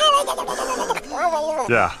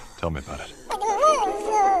 Yeah, tell me about it.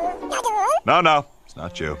 No, it's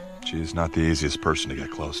not you. She's not the easiest person to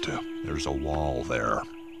get close to. There's a wall there.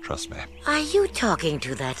 Trust me. Are you talking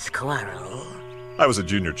to that squirrel? I was a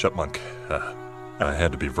junior chipmunk, and I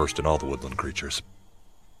had to be versed in all the woodland creatures.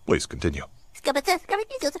 Please continue.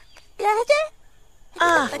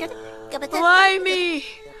 Why me?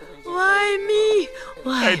 Why me?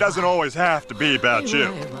 Why? Hey, it doesn't always have to be about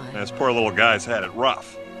you. This poor little guy's had it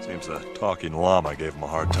rough. Seems the talking llama gave him a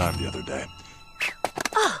hard time the other day.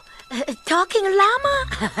 Oh, talking llama?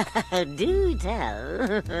 Do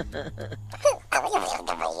tell.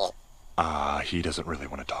 He doesn't really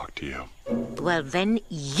want to talk to you. Well, then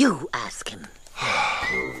you ask him.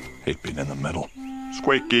 Hate being in the middle.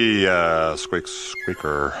 Squeaky,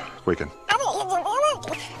 squeaker, squeaking.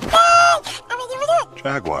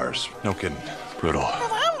 Jaguars, no kidding. Brutal.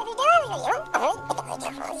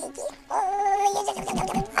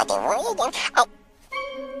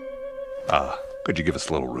 Could you give us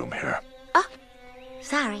a little room here? Oh,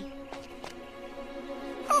 sorry.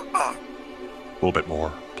 A little bit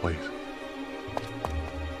more, please.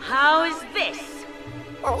 How is this?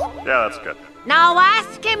 Yeah, that's good. Now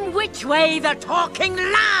ask him which way the talking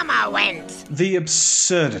llama went. The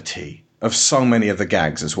absurdity of so many of the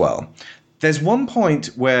gags as well. There's one point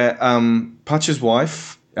where Pacha's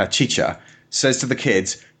wife, Chicha, says to the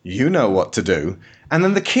kids, "You know what to do," and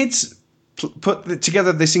then the kids put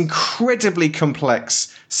together this incredibly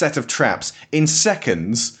complex set of traps in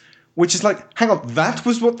seconds, which is like, hang on, that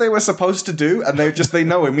was what they were supposed to do? And they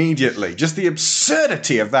know immediately. Just the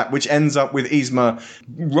absurdity of that, which ends up with Yzma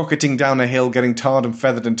rocketing down a hill, getting tarred and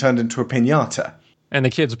feathered and turned into a piñata. And the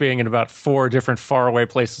kids being in about 4 different faraway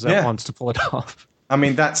places at once to pull it off. I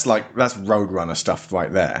mean, that's Roadrunner stuff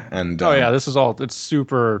right there. And this is it's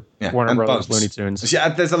super Warner Brothers Looney Tunes. Yeah,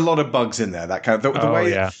 there's a lot of bugs in there. That kind of the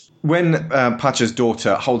way when Pacha's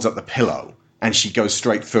daughter holds up the pillow and she goes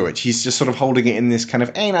straight through it, he's just sort of holding it in this kind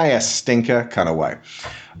of "ain't I a stinker" kind of way.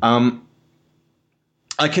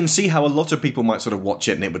 I can see how a lot of people might sort of watch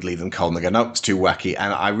it and it would leave them cold and they go, no, it's too wacky.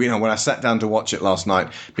 And I, when I sat down to watch it last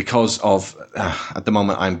night, because of, at the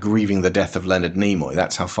moment, I'm grieving the death of Leonard Nimoy.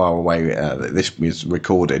 That's how far away this was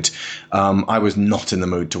recorded. I was not in the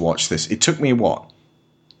mood to watch this. It took me,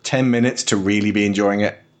 10 minutes to really be enjoying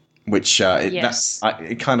it, which I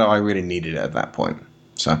really needed it at that point.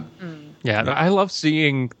 So, yeah, I love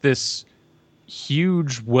seeing this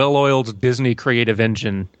huge, well-oiled Disney creative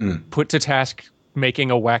engine put to task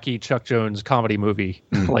making a wacky Chuck Jones comedy movie.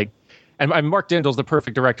 And Mark Dindal's the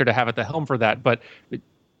perfect director to have at the helm for that. But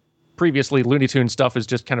previously, Looney Tunes stuff is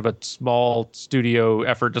just kind of a small studio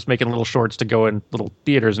effort, just making little shorts to go in little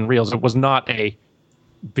theaters and reels. It was not a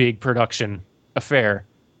big production affair.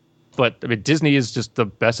 But I mean, Disney is just the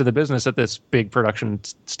best of the business at this big production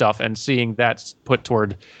stuff, and seeing that put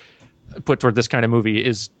toward this kind of movie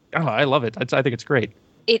is, I love it. I think it's great.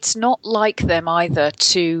 It's not like them either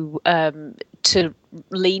to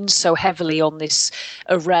lean so heavily on this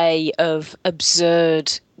array of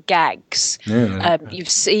absurd gags. You've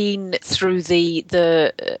seen through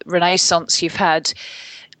the Renaissance, you've had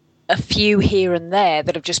a few here and there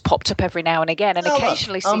that have just popped up every now and again, and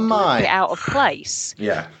occasionally seem a little bit out of place.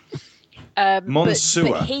 Yeah. Monsieur.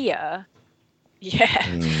 But here...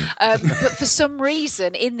 Yeah. But for some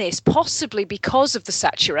reason in this, possibly because of the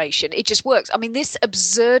saturation, it just works. I mean, this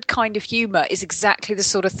absurd kind of humour is exactly the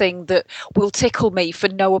sort of thing that will tickle me for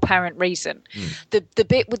no apparent reason. The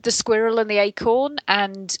bit with the squirrel and the acorn,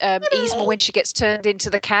 and Yzma when she gets turned into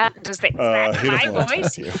the cat and does the my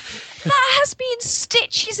voice, that has me in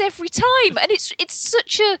stitches every time. And it's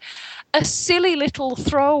such a silly little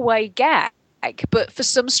throwaway gag. But for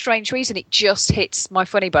some strange reason, it just hits my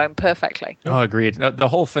funny bone perfectly. Oh, agreed. The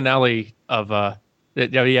whole finale of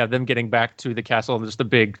them getting back to the castle and just a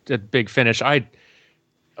big finish. As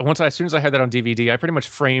soon as I had that on DVD, I pretty much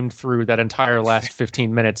framed through that entire last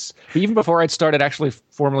 15 minutes. Even before I'd started actually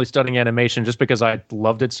formally studying animation, just because I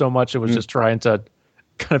loved it so much, it was just trying to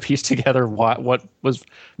kind of piece together what was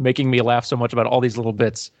making me laugh so much about all these little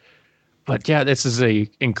bits. But yeah, this is a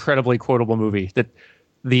incredibly quotable movie. That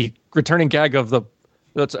the returning gag of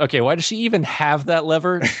why does she even have that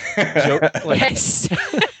lever? Joke, yes.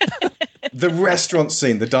 The restaurant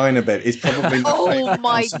scene, the diner bit, is probably oh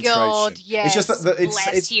my god, yes. It's just that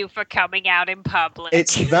bless you for coming out in public.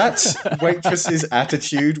 It's that waitress's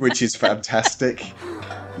attitude, which is fantastic.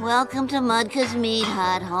 Welcome to Mudka's Meat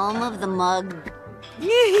Hut, home of the mug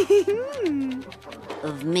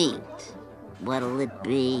of meat. What'll it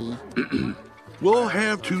be? We'll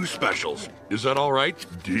have 2 specials. Is that all right,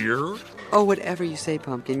 dear? Oh, whatever you say,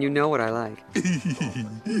 Pumpkin. You know what I like.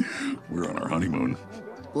 We're on our honeymoon.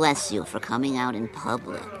 Bless you for coming out in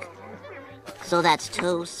public. So that's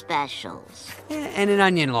 2 specials. And an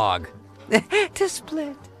onion log. To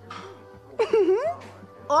split.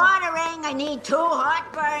 Ordering, I need 2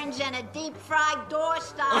 heartburns and a deep-fried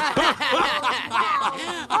doorstop.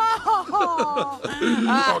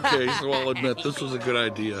 Okay, so I'll admit this was a good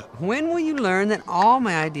idea. When will you learn that all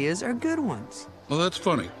my ideas are good ones? Well, that's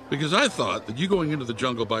funny, because I thought that you going into the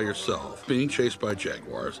jungle by yourself, being chased by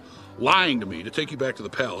jaguars, lying to me to take you back to the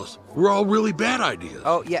palace, were all really bad ideas.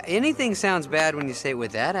 Oh, yeah, anything sounds bad when you say it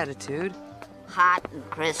with that attitude. Hot and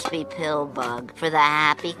crispy pill bug for the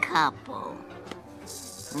happy couple.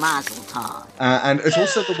 Mazel tov. And it's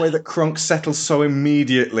also the way that Kronk settles so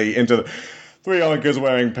immediately into the 3 yonkers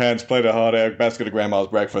wearing pants, plate of hot egg, basket of grandma's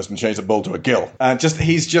breakfast, and chase a bull to a gill.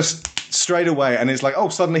 He's just straight away, and it's like, oh,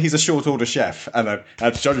 suddenly he's a short order chef, and I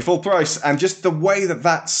had to charge you full price. And just the way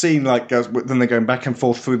that scene goes, then they're going back and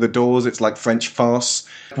forth through the doors, it's like French farce.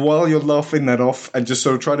 While you're laughing that off and just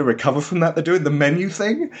sort of trying to recover from that, they're doing the menu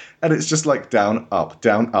thing, and it's just like down, up,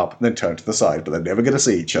 and then turn to the side, but they're never going to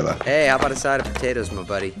see each other. Hey, how about a side of potatoes, my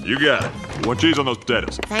buddy? You got it. One cheese on those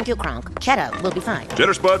potatoes. Thank you, Kronk. Cheddar will be fine.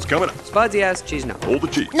 Cheddar spuds coming up. Spuds, yes. Cheese, no. Hold the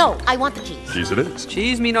cheese. No, I want the cheese. Cheese it is.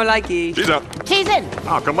 Cheese me no likey. Cheese up. Cheese in.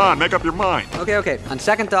 Oh, come on, make up your mind. Okay. On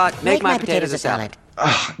second thought, make my potatoes a salad.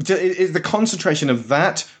 The concentration of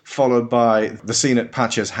that, followed by the scene at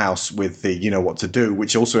Patcha's house with the you know what to do,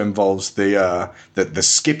 which also involves the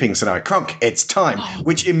skipping scenario. Kronk, it's time,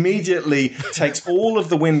 which immediately takes all of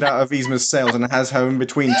the wind out of Yzma's sails and has her in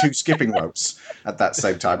between 2 skipping ropes at that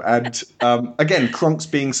same time. And again, Kronk's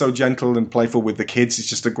being so gentle and playful with the kids is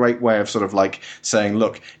just a great way of sort of like saying,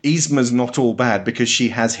 look, Yzma's not all bad because she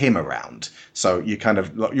has him around. So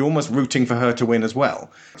you're almost rooting for her to win as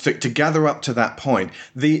well. So to gather up to that point,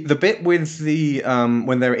 the bit with the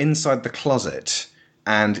when they're inside the closet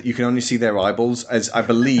and you can only see their eyeballs, as I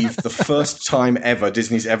believe the first time ever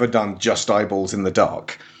Disney's ever done just eyeballs in the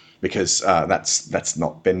dark, because that's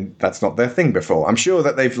not their thing before. I'm sure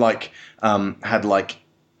that they've had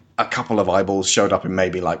a couple of eyeballs showed up in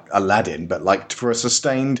maybe like Aladdin, but like for a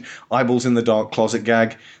sustained eyeballs in the dark closet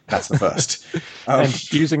gag, that's the first.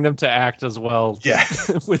 And using them to act as well. Yeah.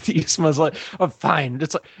 With Yzma's like, oh, fine.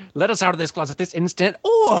 It's like, let us out of this closet this instant,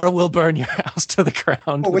 or we'll burn your house to the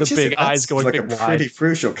ground with the big eyes going like big a wide. pretty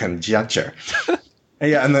crucial conjecture.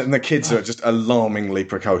 Yeah, and the kids are just alarmingly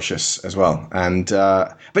precocious as well. And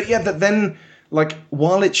but yeah, then like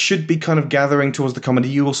while it should be kind of gathering towards the comedy,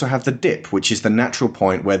 you also have the dip, which is the natural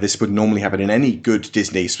point where this would normally happen in any good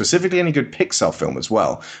Disney, specifically any good Pixar film as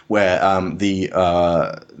well, where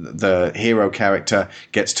the hero character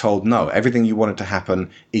gets told, no, everything you wanted to happen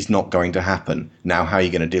is not going to happen. Now, how are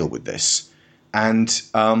you going to deal with this? And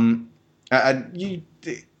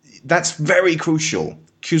that's very crucial.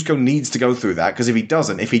 Kuzco needs to go through that, because if he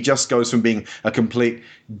doesn't, if he just goes from being a complete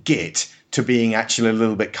git to being actually a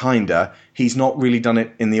little bit kinder, he's not really done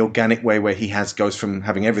it in the organic way where he goes from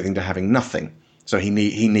having everything to having nothing. So he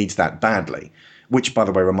needs that badly. Which, by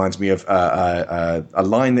the way, reminds me of a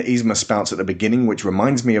line that Yzma spouts at the beginning, which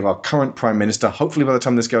reminds me of our current Prime Minister, hopefully by the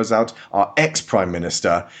time this goes out, our ex-Prime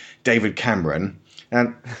Minister, David Cameron.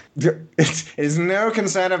 And it is no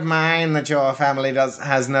concern of mine that your family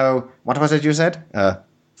has no... What was it you said?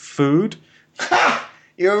 Food? Ha!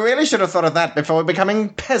 You really should have thought of that before becoming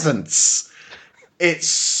peasants. It's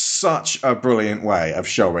such a brilliant way of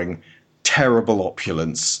showing terrible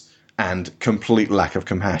opulence and complete lack of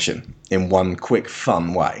compassion in one quick,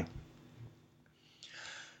 fun way.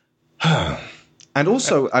 And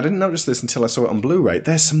also, I didn't notice this until I saw it on Blu-ray,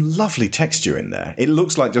 there's some lovely texture in there. It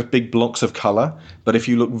looks like just big blocks of colour, but if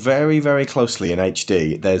you look very, very closely in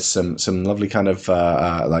HD, there's some lovely kind of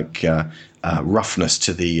roughness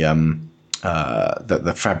to the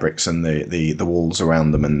fabrics and the walls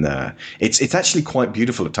around them, and it's actually quite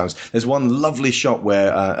beautiful at times. There's one lovely shot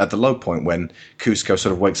where at the low point when Kuzco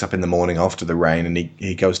sort of wakes up in the morning after the rain, and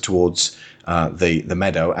he goes towards the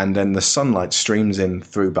meadow, and then the sunlight streams in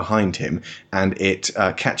through behind him, and it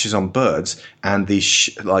catches on birds, and these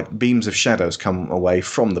beams of shadows come away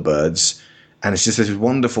from the birds. And it's just this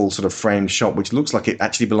wonderful sort of framed shot, which looks like it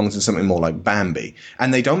actually belongs in something more like Bambi.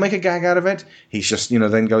 And they don't make a gag out of it. He's just,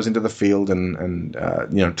 then goes into the field and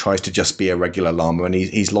tries to just be a regular llama. And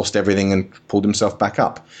he's lost everything and pulled himself back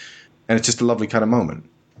up. And it's just a lovely kind of moment.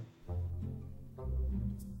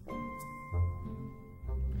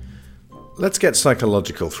 Let's get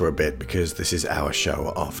psychological for a bit, because this is our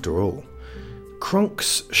show after all.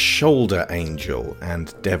 Kronk's shoulder angel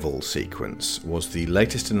and devil sequence was the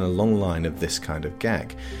latest in a long line of this kind of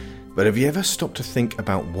gag. But have you ever stopped to think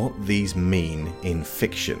about what these mean in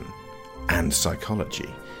fiction and psychology?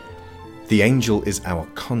 The angel is our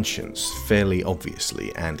conscience, fairly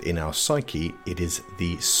obviously, and in our psyche it is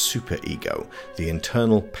the superego, the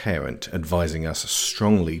internal parent advising us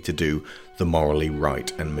strongly to do the morally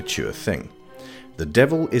right and mature thing. The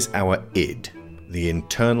devil is our id, the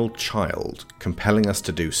internal child, compelling us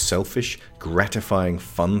to do selfish, gratifying,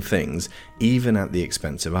 fun things, even at the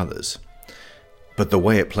expense of others. But the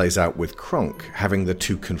way it plays out with Kronk, having the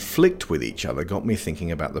two conflict with each other, got me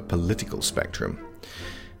thinking about the political spectrum.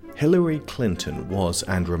 Hillary Clinton was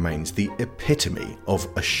and remains the epitome of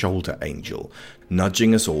a shoulder angel,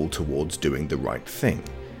 nudging us all towards doing the right thing.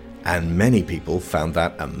 And many people found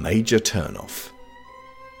that a major turnoff.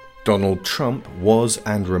 Donald Trump was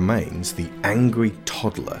and remains the angry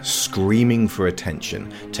toddler screaming for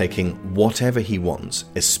attention, taking whatever he wants,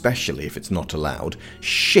 especially if it's not allowed,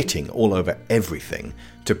 shitting all over everything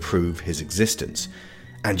to prove his existence.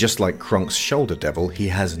 And just like Kronk's shoulder devil, he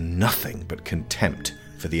has nothing but contempt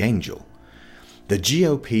for the angel. The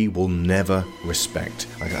GOP will never respect,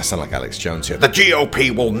 I sound like Alex Jones here, the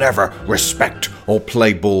GOP will never respect or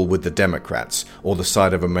play ball with the Democrats or the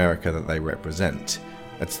side of America that they represent.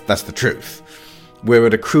 That's the truth. We're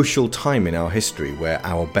at a crucial time in our history where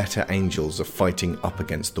our better angels are fighting up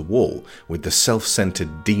against the wall with the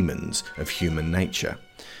self-centered demons of human nature.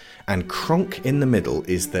 And Kronk in the middle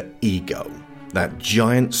is the ego, that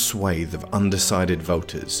giant swathe of undecided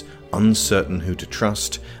voters, uncertain who to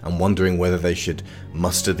trust and wondering whether they should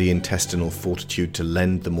muster the intestinal fortitude to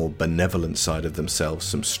lend the more benevolent side of themselves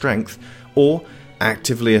some strength, or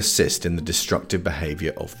actively assist in the destructive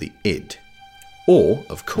behavior of the id. Or,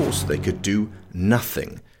 of course, they could do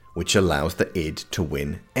nothing, which allows the id to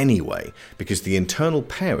win anyway, because the internal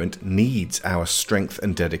parent needs our strength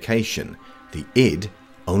and dedication. The id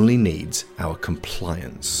only needs our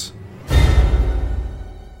compliance.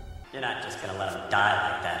 You're not just gonna let him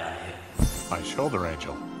die like that, are you? My shoulder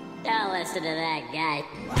angel. Don't listen to that guy.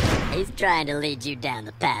 He's trying to lead you down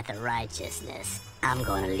the path of righteousness. I'm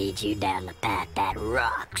gonna lead you down the path that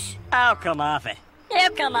rocks. I'll come off it. You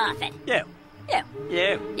come off it. You.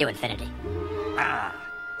 You, Infinity.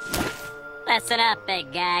 Listen up,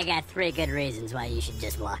 big guy. I got 3 good reasons why you should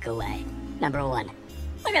just walk away. Number 1,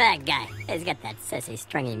 look at that guy. He's got that sissy,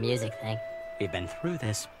 stringy music thing. We've been through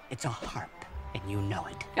this. It's a harp, and you know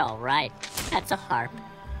it. All right, that's a harp,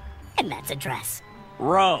 and that's a dress.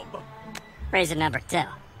 Robe. Reason number 2,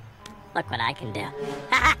 look what I can do.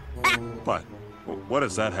 But what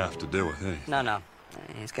does that have to do with anything? No.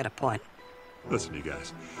 He's got a point. Listen, you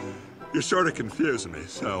guys, you're sort of confusing me,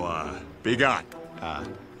 so, be gone.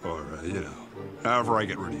 Or, however I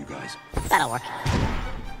get rid of you guys. That'll work.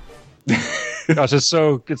 Gosh,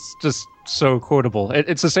 it's just so quotable.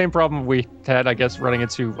 It's the same problem we had, I guess, running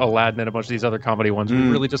into Aladdin and a bunch of these other comedy ones. We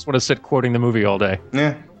really just want to sit quoting the movie all day.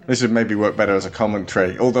 Yeah, this would maybe work better as a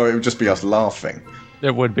commentary, although it would just be us laughing.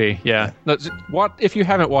 It would be, yeah. What if you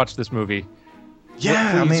haven't watched this movie?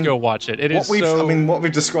 Yeah, please go watch it. What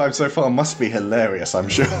we've described so far must be hilarious, I'm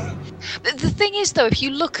sure. The thing is, though, if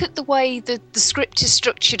you look at the way the script is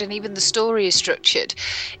structured and even the story is structured,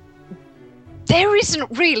 there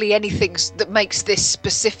isn't really anything that makes this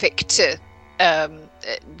specific to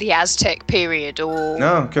the Aztec period or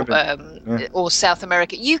South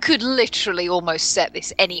America. You could literally almost set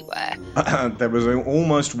this anywhere. There was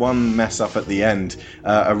almost one mess up at the end.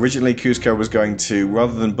 Originally, Kuzco was going to,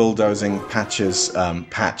 rather than bulldozing Patch's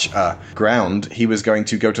ground, he was going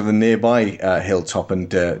to go to the nearby hilltop and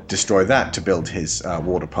destroy that to build his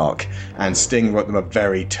water park. And Sting wrote them a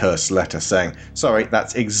very terse letter saying, "Sorry,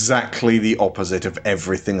 that's exactly the opposite of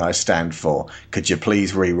everything I stand for. Could you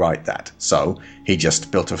please rewrite that?" So he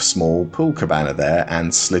just built a small pool cabana there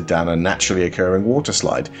and slid down a naturally occurring water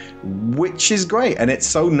slide, which is great. And it's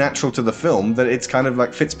so natural to the film that it's kind of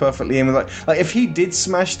like fits perfectly in with like if he did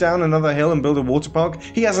smash down another hill and build a water park,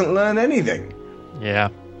 he hasn't learned anything. Yeah.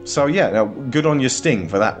 So yeah, good on your Sting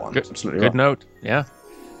for that one. Absolutely. Good note. Yeah.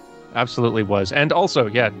 Absolutely was. And also,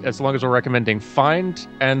 yeah, as long as we're recommending, find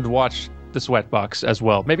and watch The Sweatbox as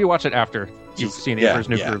well. Maybe watch it after you've seen Emperor's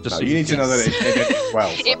New Groove. You need to know that it did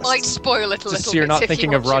well. It might spoil it a little bit. So you're not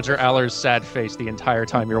thinking of Roger Aller's sad face the entire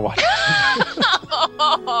time you're watching.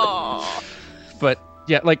 But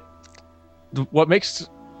yeah, like what makes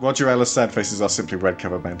Roger Aller's sad faces are simply Red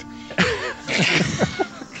Cover Band.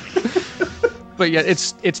 But yeah,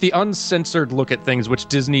 it's the uncensored look at things, which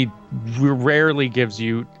Disney rarely gives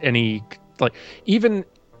you any, like, even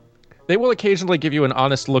they will occasionally give you an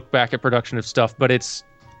honest look back at production of stuff, but it's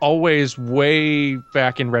always way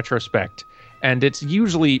back in retrospect. And it's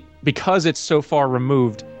usually, because it's so far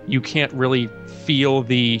removed, you can't really feel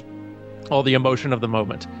all the emotion of the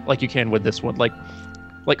moment like you can with this one.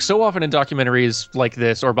 Like so often in documentaries like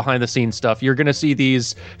this or behind the scenes stuff, you're going to see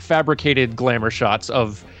these fabricated glamour shots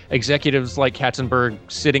of executives like Katzenberg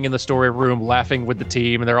sitting in the story room laughing with the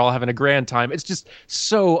team and they're all having a grand time. It's just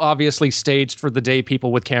so obviously staged for the day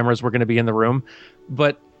people with cameras were going to be in the room.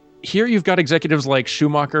 But here you've got executives like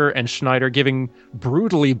Schumacher and Schneider giving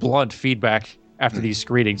brutally blunt feedback after these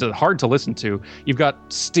screenings. It's hard to listen to. You've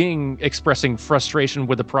got Sting expressing frustration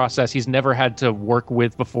with the process he's never had to work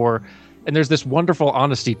with before. And there's this wonderful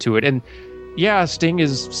honesty to it. And yeah, Sting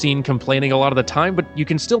is seen complaining a lot of the time, but you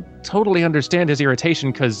can still totally understand his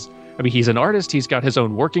irritation because, I mean, he's an artist, he's got his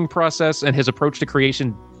own working process, and his approach to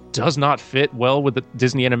creation does not fit well with the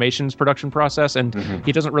Disney Animation's production process, and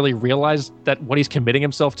he doesn't really realize that what he's committing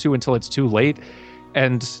himself to until it's too late.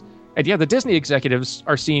 And yeah, the Disney executives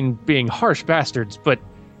are seen being harsh bastards, but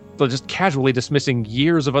they're just casually dismissing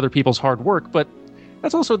years of other people's hard work, but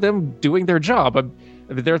that's also them doing their job.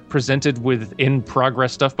 They're presented with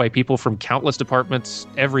in-progress stuff by people from countless departments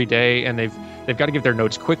every day, and they've got to give their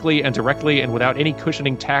notes quickly and directly and without any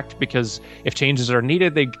cushioning tact, because if changes are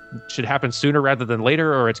needed, they should happen sooner rather than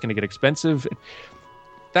later, or it's going to get expensive.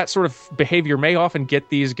 That sort of behavior may often get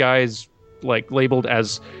these guys like labeled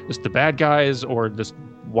as just the bad guys or just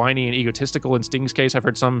whiny and egotistical. In Sting's case, I've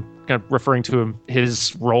heard some kind of referring to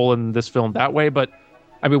his role in this film that way, but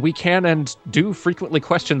I mean, we can and do frequently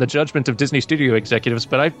question the judgment of Disney studio executives,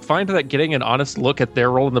 but I find that getting an honest look at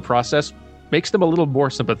their role in the process makes them a little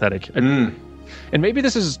more sympathetic. And maybe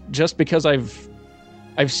this is just because I've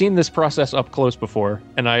seen this process up close before,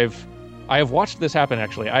 and I have watched this happen.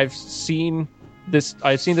 Actually, I've seen this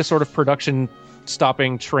sort of production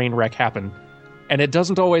stopping train wreck happen, and it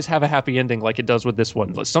doesn't always have a happy ending like it does with this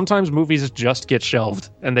one. Sometimes movies just get shelved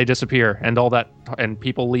and they disappear, and all that, and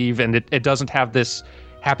people leave, and it doesn't have this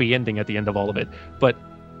happy ending at the end of all of it. But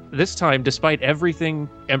this time, despite everything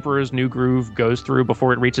Emperor's New Groove goes through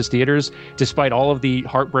before it reaches theaters, despite all of the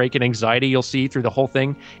heartbreak and anxiety you'll see through the whole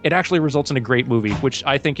thing, it actually results in a great movie, which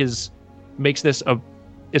I think is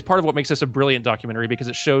part of what makes this a brilliant documentary, because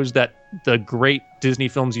it shows that the great Disney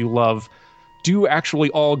films you love do actually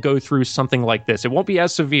all go through something like this. It won't be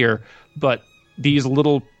as severe, but these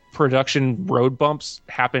little production road bumps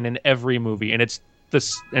happen in every movie, and it's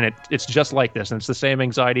just like this, and it's the same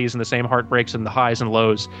anxieties and the same heartbreaks and the highs and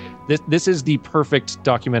lows. This is the perfect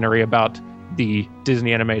documentary about the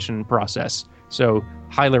Disney animation process. So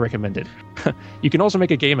highly recommended. You can also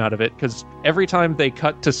make a game out of it, because every time they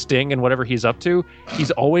cut to Sting and whatever he's up to,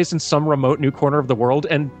 he's always in some remote new corner of the world.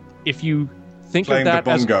 And if you think playing of that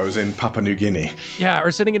the bongos in Papua New Guinea. Yeah,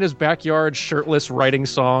 or sitting in his backyard shirtless writing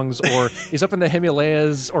songs, or he's up in the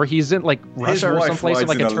Himalayas, or he's in like Russia or someplace in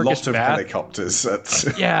like a Turkish lot of bath. helicopters.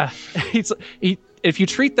 Yeah, if you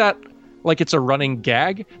treat that like it's a running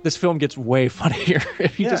gag, this film gets way funnier.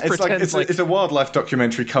 If you just pretend it's a wildlife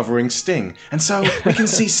documentary covering Sting, and so we can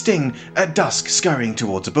see Sting at dusk scurrying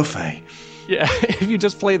towards a buffet. Yeah, if you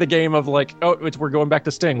just play the game of like, we're going back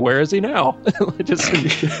to Sting. Where is he now?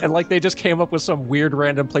 And like they just came up with some weird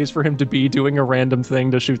random place for him to be doing a random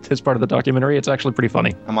thing to shoot this part of the documentary. It's actually pretty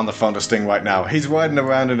funny. I'm on the phone to Sting right now. He's riding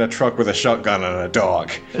around in a truck with a shotgun and a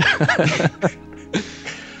dog.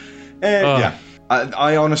 Yeah.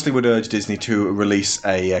 I honestly would urge Disney to release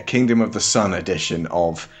a Kingdom of the Sun edition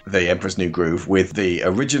of The Emperor's New Groove with the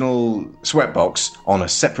original Sweatbox on a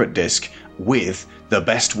separate disc with the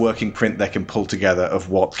best working print they can pull together of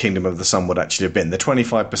what Kingdom of the Sun would actually have been, the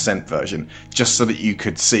 25% version, just so that you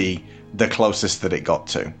could see the closest that it got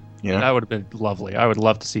to. You know? That would have been lovely. I would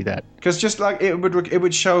love to see that. Because just like it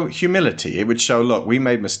would show humility. It would show, look, we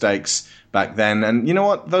made mistakes back then, and you know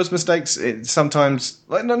what? Those mistakes sometimes,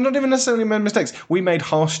 not even necessarily made mistakes. We made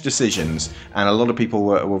harsh decisions, and a lot of people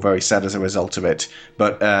were very sad as a result of it.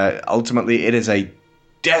 But ultimately, it is a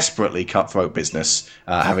desperately cutthroat business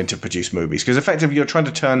having to produce movies, because effectively you're trying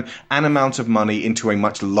to turn an amount of money into a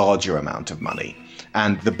much larger amount of money.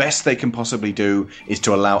 And the best they can possibly do is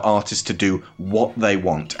to allow artists to do what they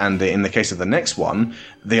want. And in the case of the next one,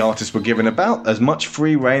 the artists were given about as much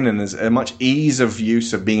free reign and as much ease of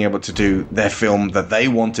use of being able to do their film that they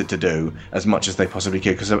wanted to do as much as they possibly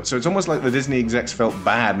could. So it's almost like the Disney execs felt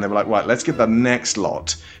bad, and they were like, right, let's get the next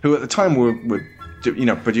lot, who at the time were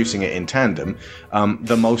producing it in tandem,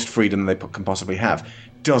 the most freedom they can possibly have.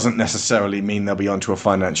 Doesn't necessarily mean they'll be onto a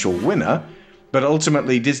financial winner, but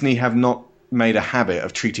ultimately Disney have not made a habit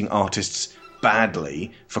of treating artists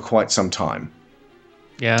badly for quite some time.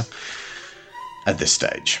 Yeah. At this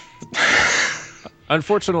stage.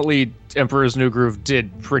 Unfortunately, Emperor's New Groove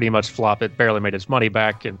did pretty much flop. It barely made its money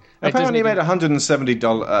back, and apparently it made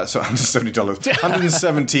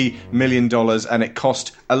 $170 million, and it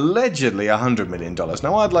cost allegedly $100 million.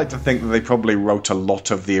 Now, I'd like to think that they probably wrote a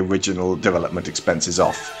lot of the original development expenses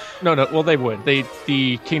off. No. Well, they would.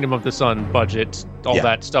 The Kingdom of the Sun budget, all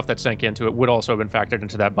that stuff that sank into it, would also have been factored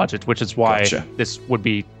into that budget, which is why this would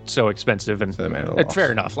be so expensive. And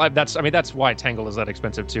fair enough. That's why Tangled is that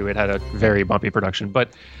expensive too. It had a very bumpy production,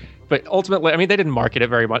 but ultimately, they didn't market it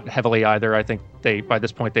very much heavily either. I think by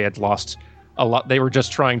this point they had lost a lot. They were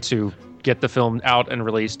just trying to get the film out and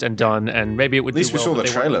released and done, and maybe it would. At least we saw the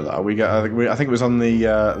trailer though. I think it was on the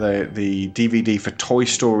DVD for Toy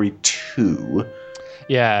Story 2.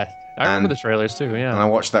 Yeah, I remember the trailers too, yeah. And I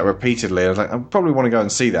watched that repeatedly. I was like, I probably want to go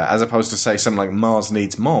and see that, as opposed to, say, something like Mars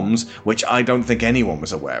Needs Moms, which I don't think anyone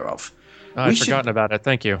was aware of. Oh, I'd forgotten about it,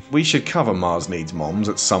 thank you. We should cover Mars Needs Moms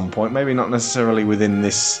at some point, maybe not necessarily within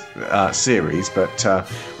this series, but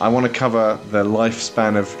I want to cover the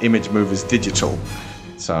lifespan of Image Movers Digital.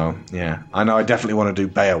 So, yeah. I know I definitely want to do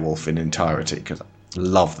Beowulf in entirety, because I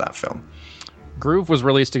love that film. Groove was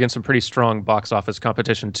released against some pretty strong box office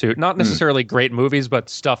competition too. Not necessarily great movies, but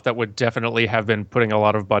stuff that would definitely have been putting a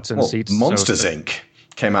lot of butts in seats. Monsters Inc.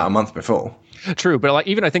 came out a month before. True, but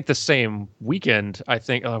even I think the same weekend,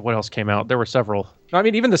 what else came out? There were several.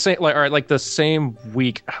 Even the same, the same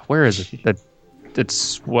week. Where is it?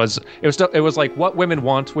 It was like What Women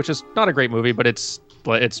Want, which is not a great movie, but it's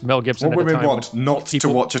Mel Gibson. What women want not to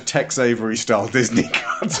watch a Tex Avery style Disney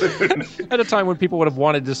cartoon. At a time when people would have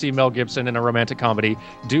wanted to see Mel Gibson in a romantic comedy.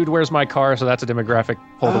 Dude, Where's My Car? So that's a demographic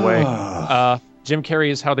pulled away. Jim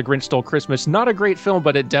Carrey's How the Grinch Stole Christmas. Not a great film,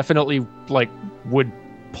 but it definitely would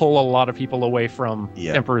pull a lot of people away from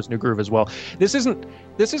Emperor's New Groove as well. This isn't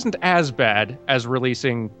as bad as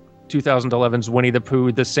releasing 2011's Winnie the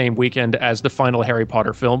Pooh the same weekend as the final Harry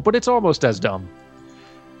Potter film, but it's almost as dumb.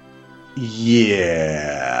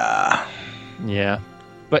 Yeah.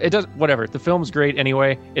 But it does, whatever. The film's great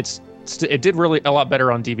anyway. It did really a lot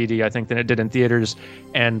better on DVD, I think, than it did in theaters,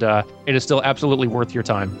 and it is still absolutely worth your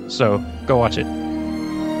time. So go watch it.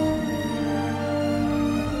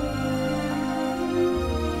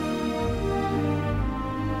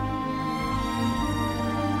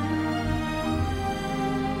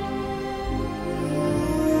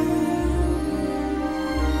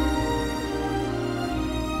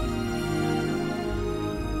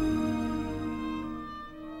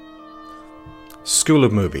 School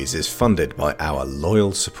of Movies is funded by our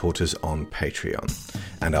loyal supporters on Patreon,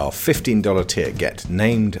 and our $15 tier get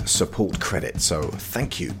named support credit, so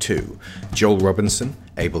thank you to Joel Robinson,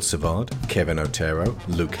 Abel Savard, Kevin Otero,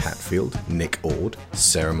 Luke Hatfield, Nick Ord,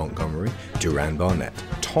 Sarah Montgomery, Duran Barnett,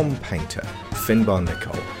 Tom Painter, Finbar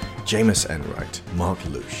Nicole, Jameis Enright, Mark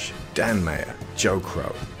Lush, Dan Mayer, Joe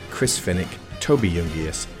Crow, Chris Finnick, Toby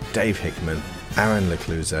Jungius, Dave Hickman, Aaron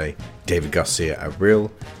Lecluse, David Garcia Abril,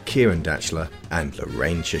 Kieran Datchler, and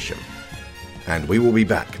Lorraine Chisholm. And we will be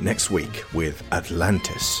back next week with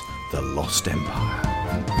Atlantis, the Lost Empire.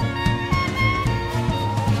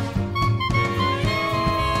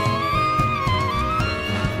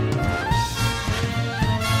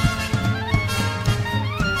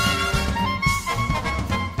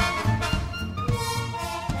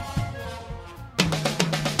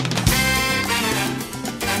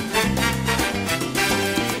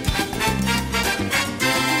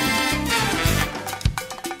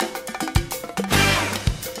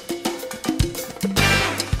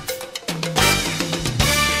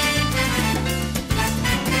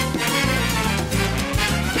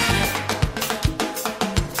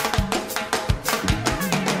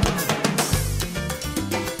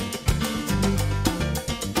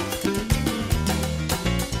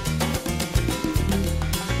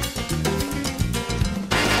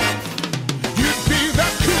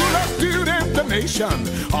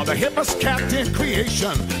 Or the hippest cat in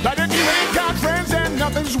creation. But if you ain't got friends, then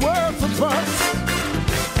nothing's worth a fuss.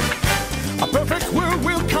 A perfect world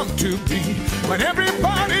will come to be when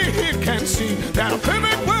everybody here can see that a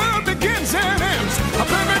perfect world begins and ends. A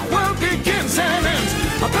perfect world begins and ends.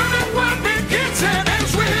 A perfect world begins and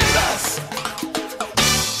ends with us.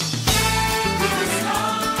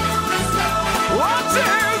 What's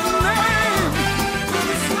his name?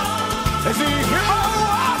 Is he him or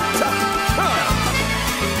what?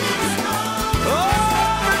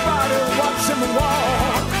 In the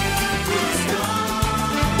wall.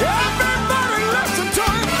 Everybody listen to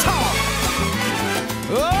him talk.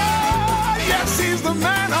 Oh, yes, he's the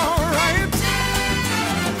man, all right.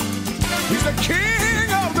 He's the king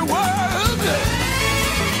of the world.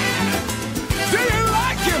 Do you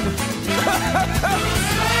like him?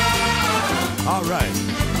 All right.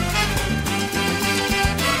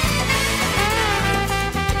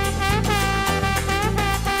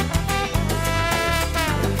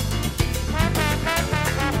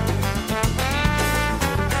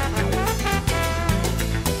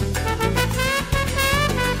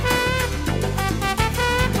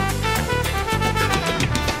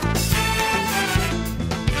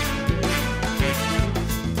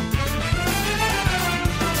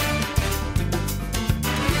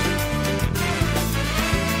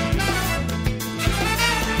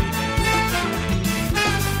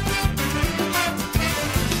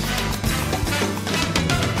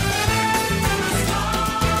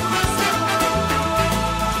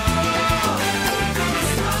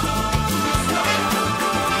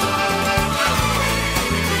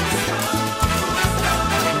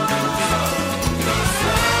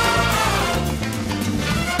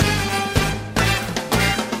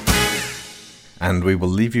 And we will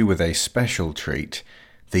leave you with a special treat,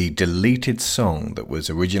 the deleted song that was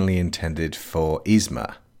originally intended for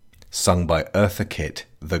Yzma, sung by Eartha Kitt,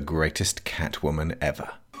 the greatest Catwoman ever.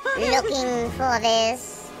 Looking for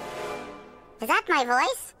this. Is that my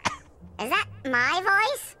voice? Is that my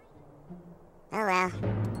voice? Oh well.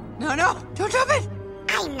 No, don't drop it!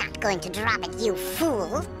 I'm not going to drop it, you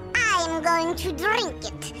fool. I'm going to drink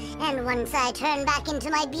it. And once I turn back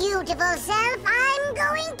into my beautiful self, I'm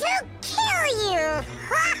going to kill you.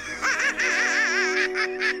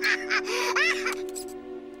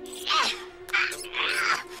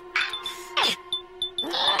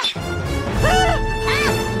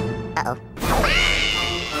 Uh-oh.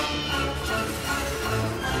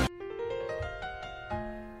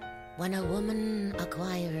 When a woman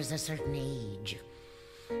acquires a certain age,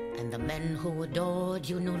 and the men who adored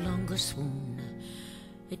you no longer swoon,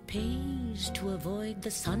 it pays to avoid the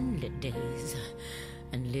sunlit days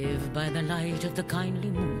and live by the light of the kindly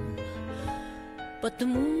moon. But the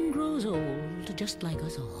moon grows old just like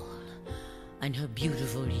us all, and her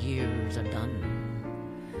beautiful years are done.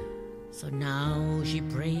 So now she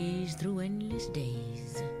prays through endless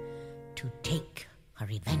days to take her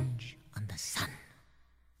revenge on the sun.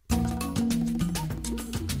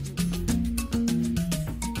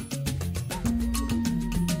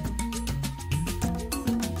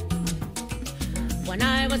 When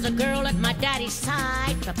I was a girl at my daddy's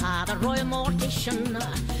side, Papa, the royal mortician,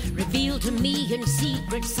 revealed to me in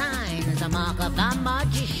secret signs the mark of the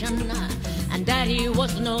magician. And Daddy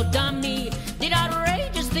was no dummy, did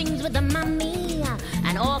outrageous things with the mummy,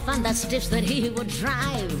 and off on the stiffs that he would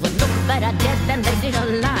drive would look better dead than they did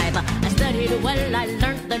alive. I studied well, I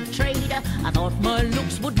learned the trade. I thought my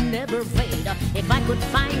looks would never fade. If I could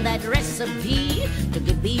find that recipe to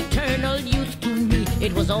give eternal youth to me,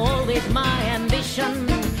 it was always my ambition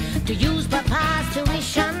to use Papa's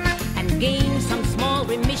tuition and gain some small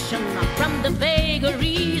remission from the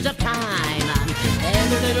vagaries of time.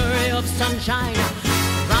 Every little ray of sunshine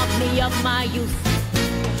robbed me of my youth.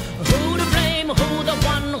 Who to blame, who the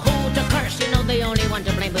one, who to curse? You know the only one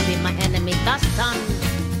to blame would be my enemy, the sun.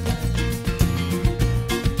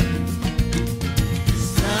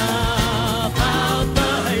 Snuff out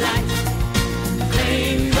the light,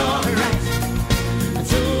 claim your right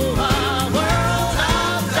to a world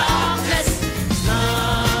of darkness.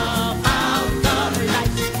 Snuff out the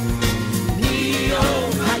light,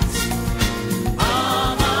 neophytes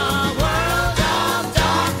of a world of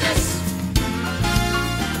darkness.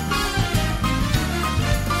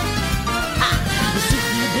 The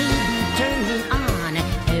super baby turning on,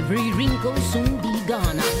 every wrinkle soon be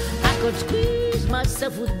gone. I could squeeze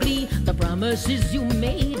myself with glee, the promises you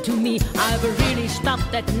made to me. I've really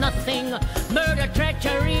stopped at nothing, murder,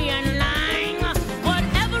 treachery, and lying.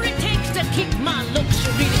 Whatever it takes to keep my looks,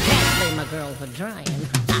 you really can't blame a girl for trying.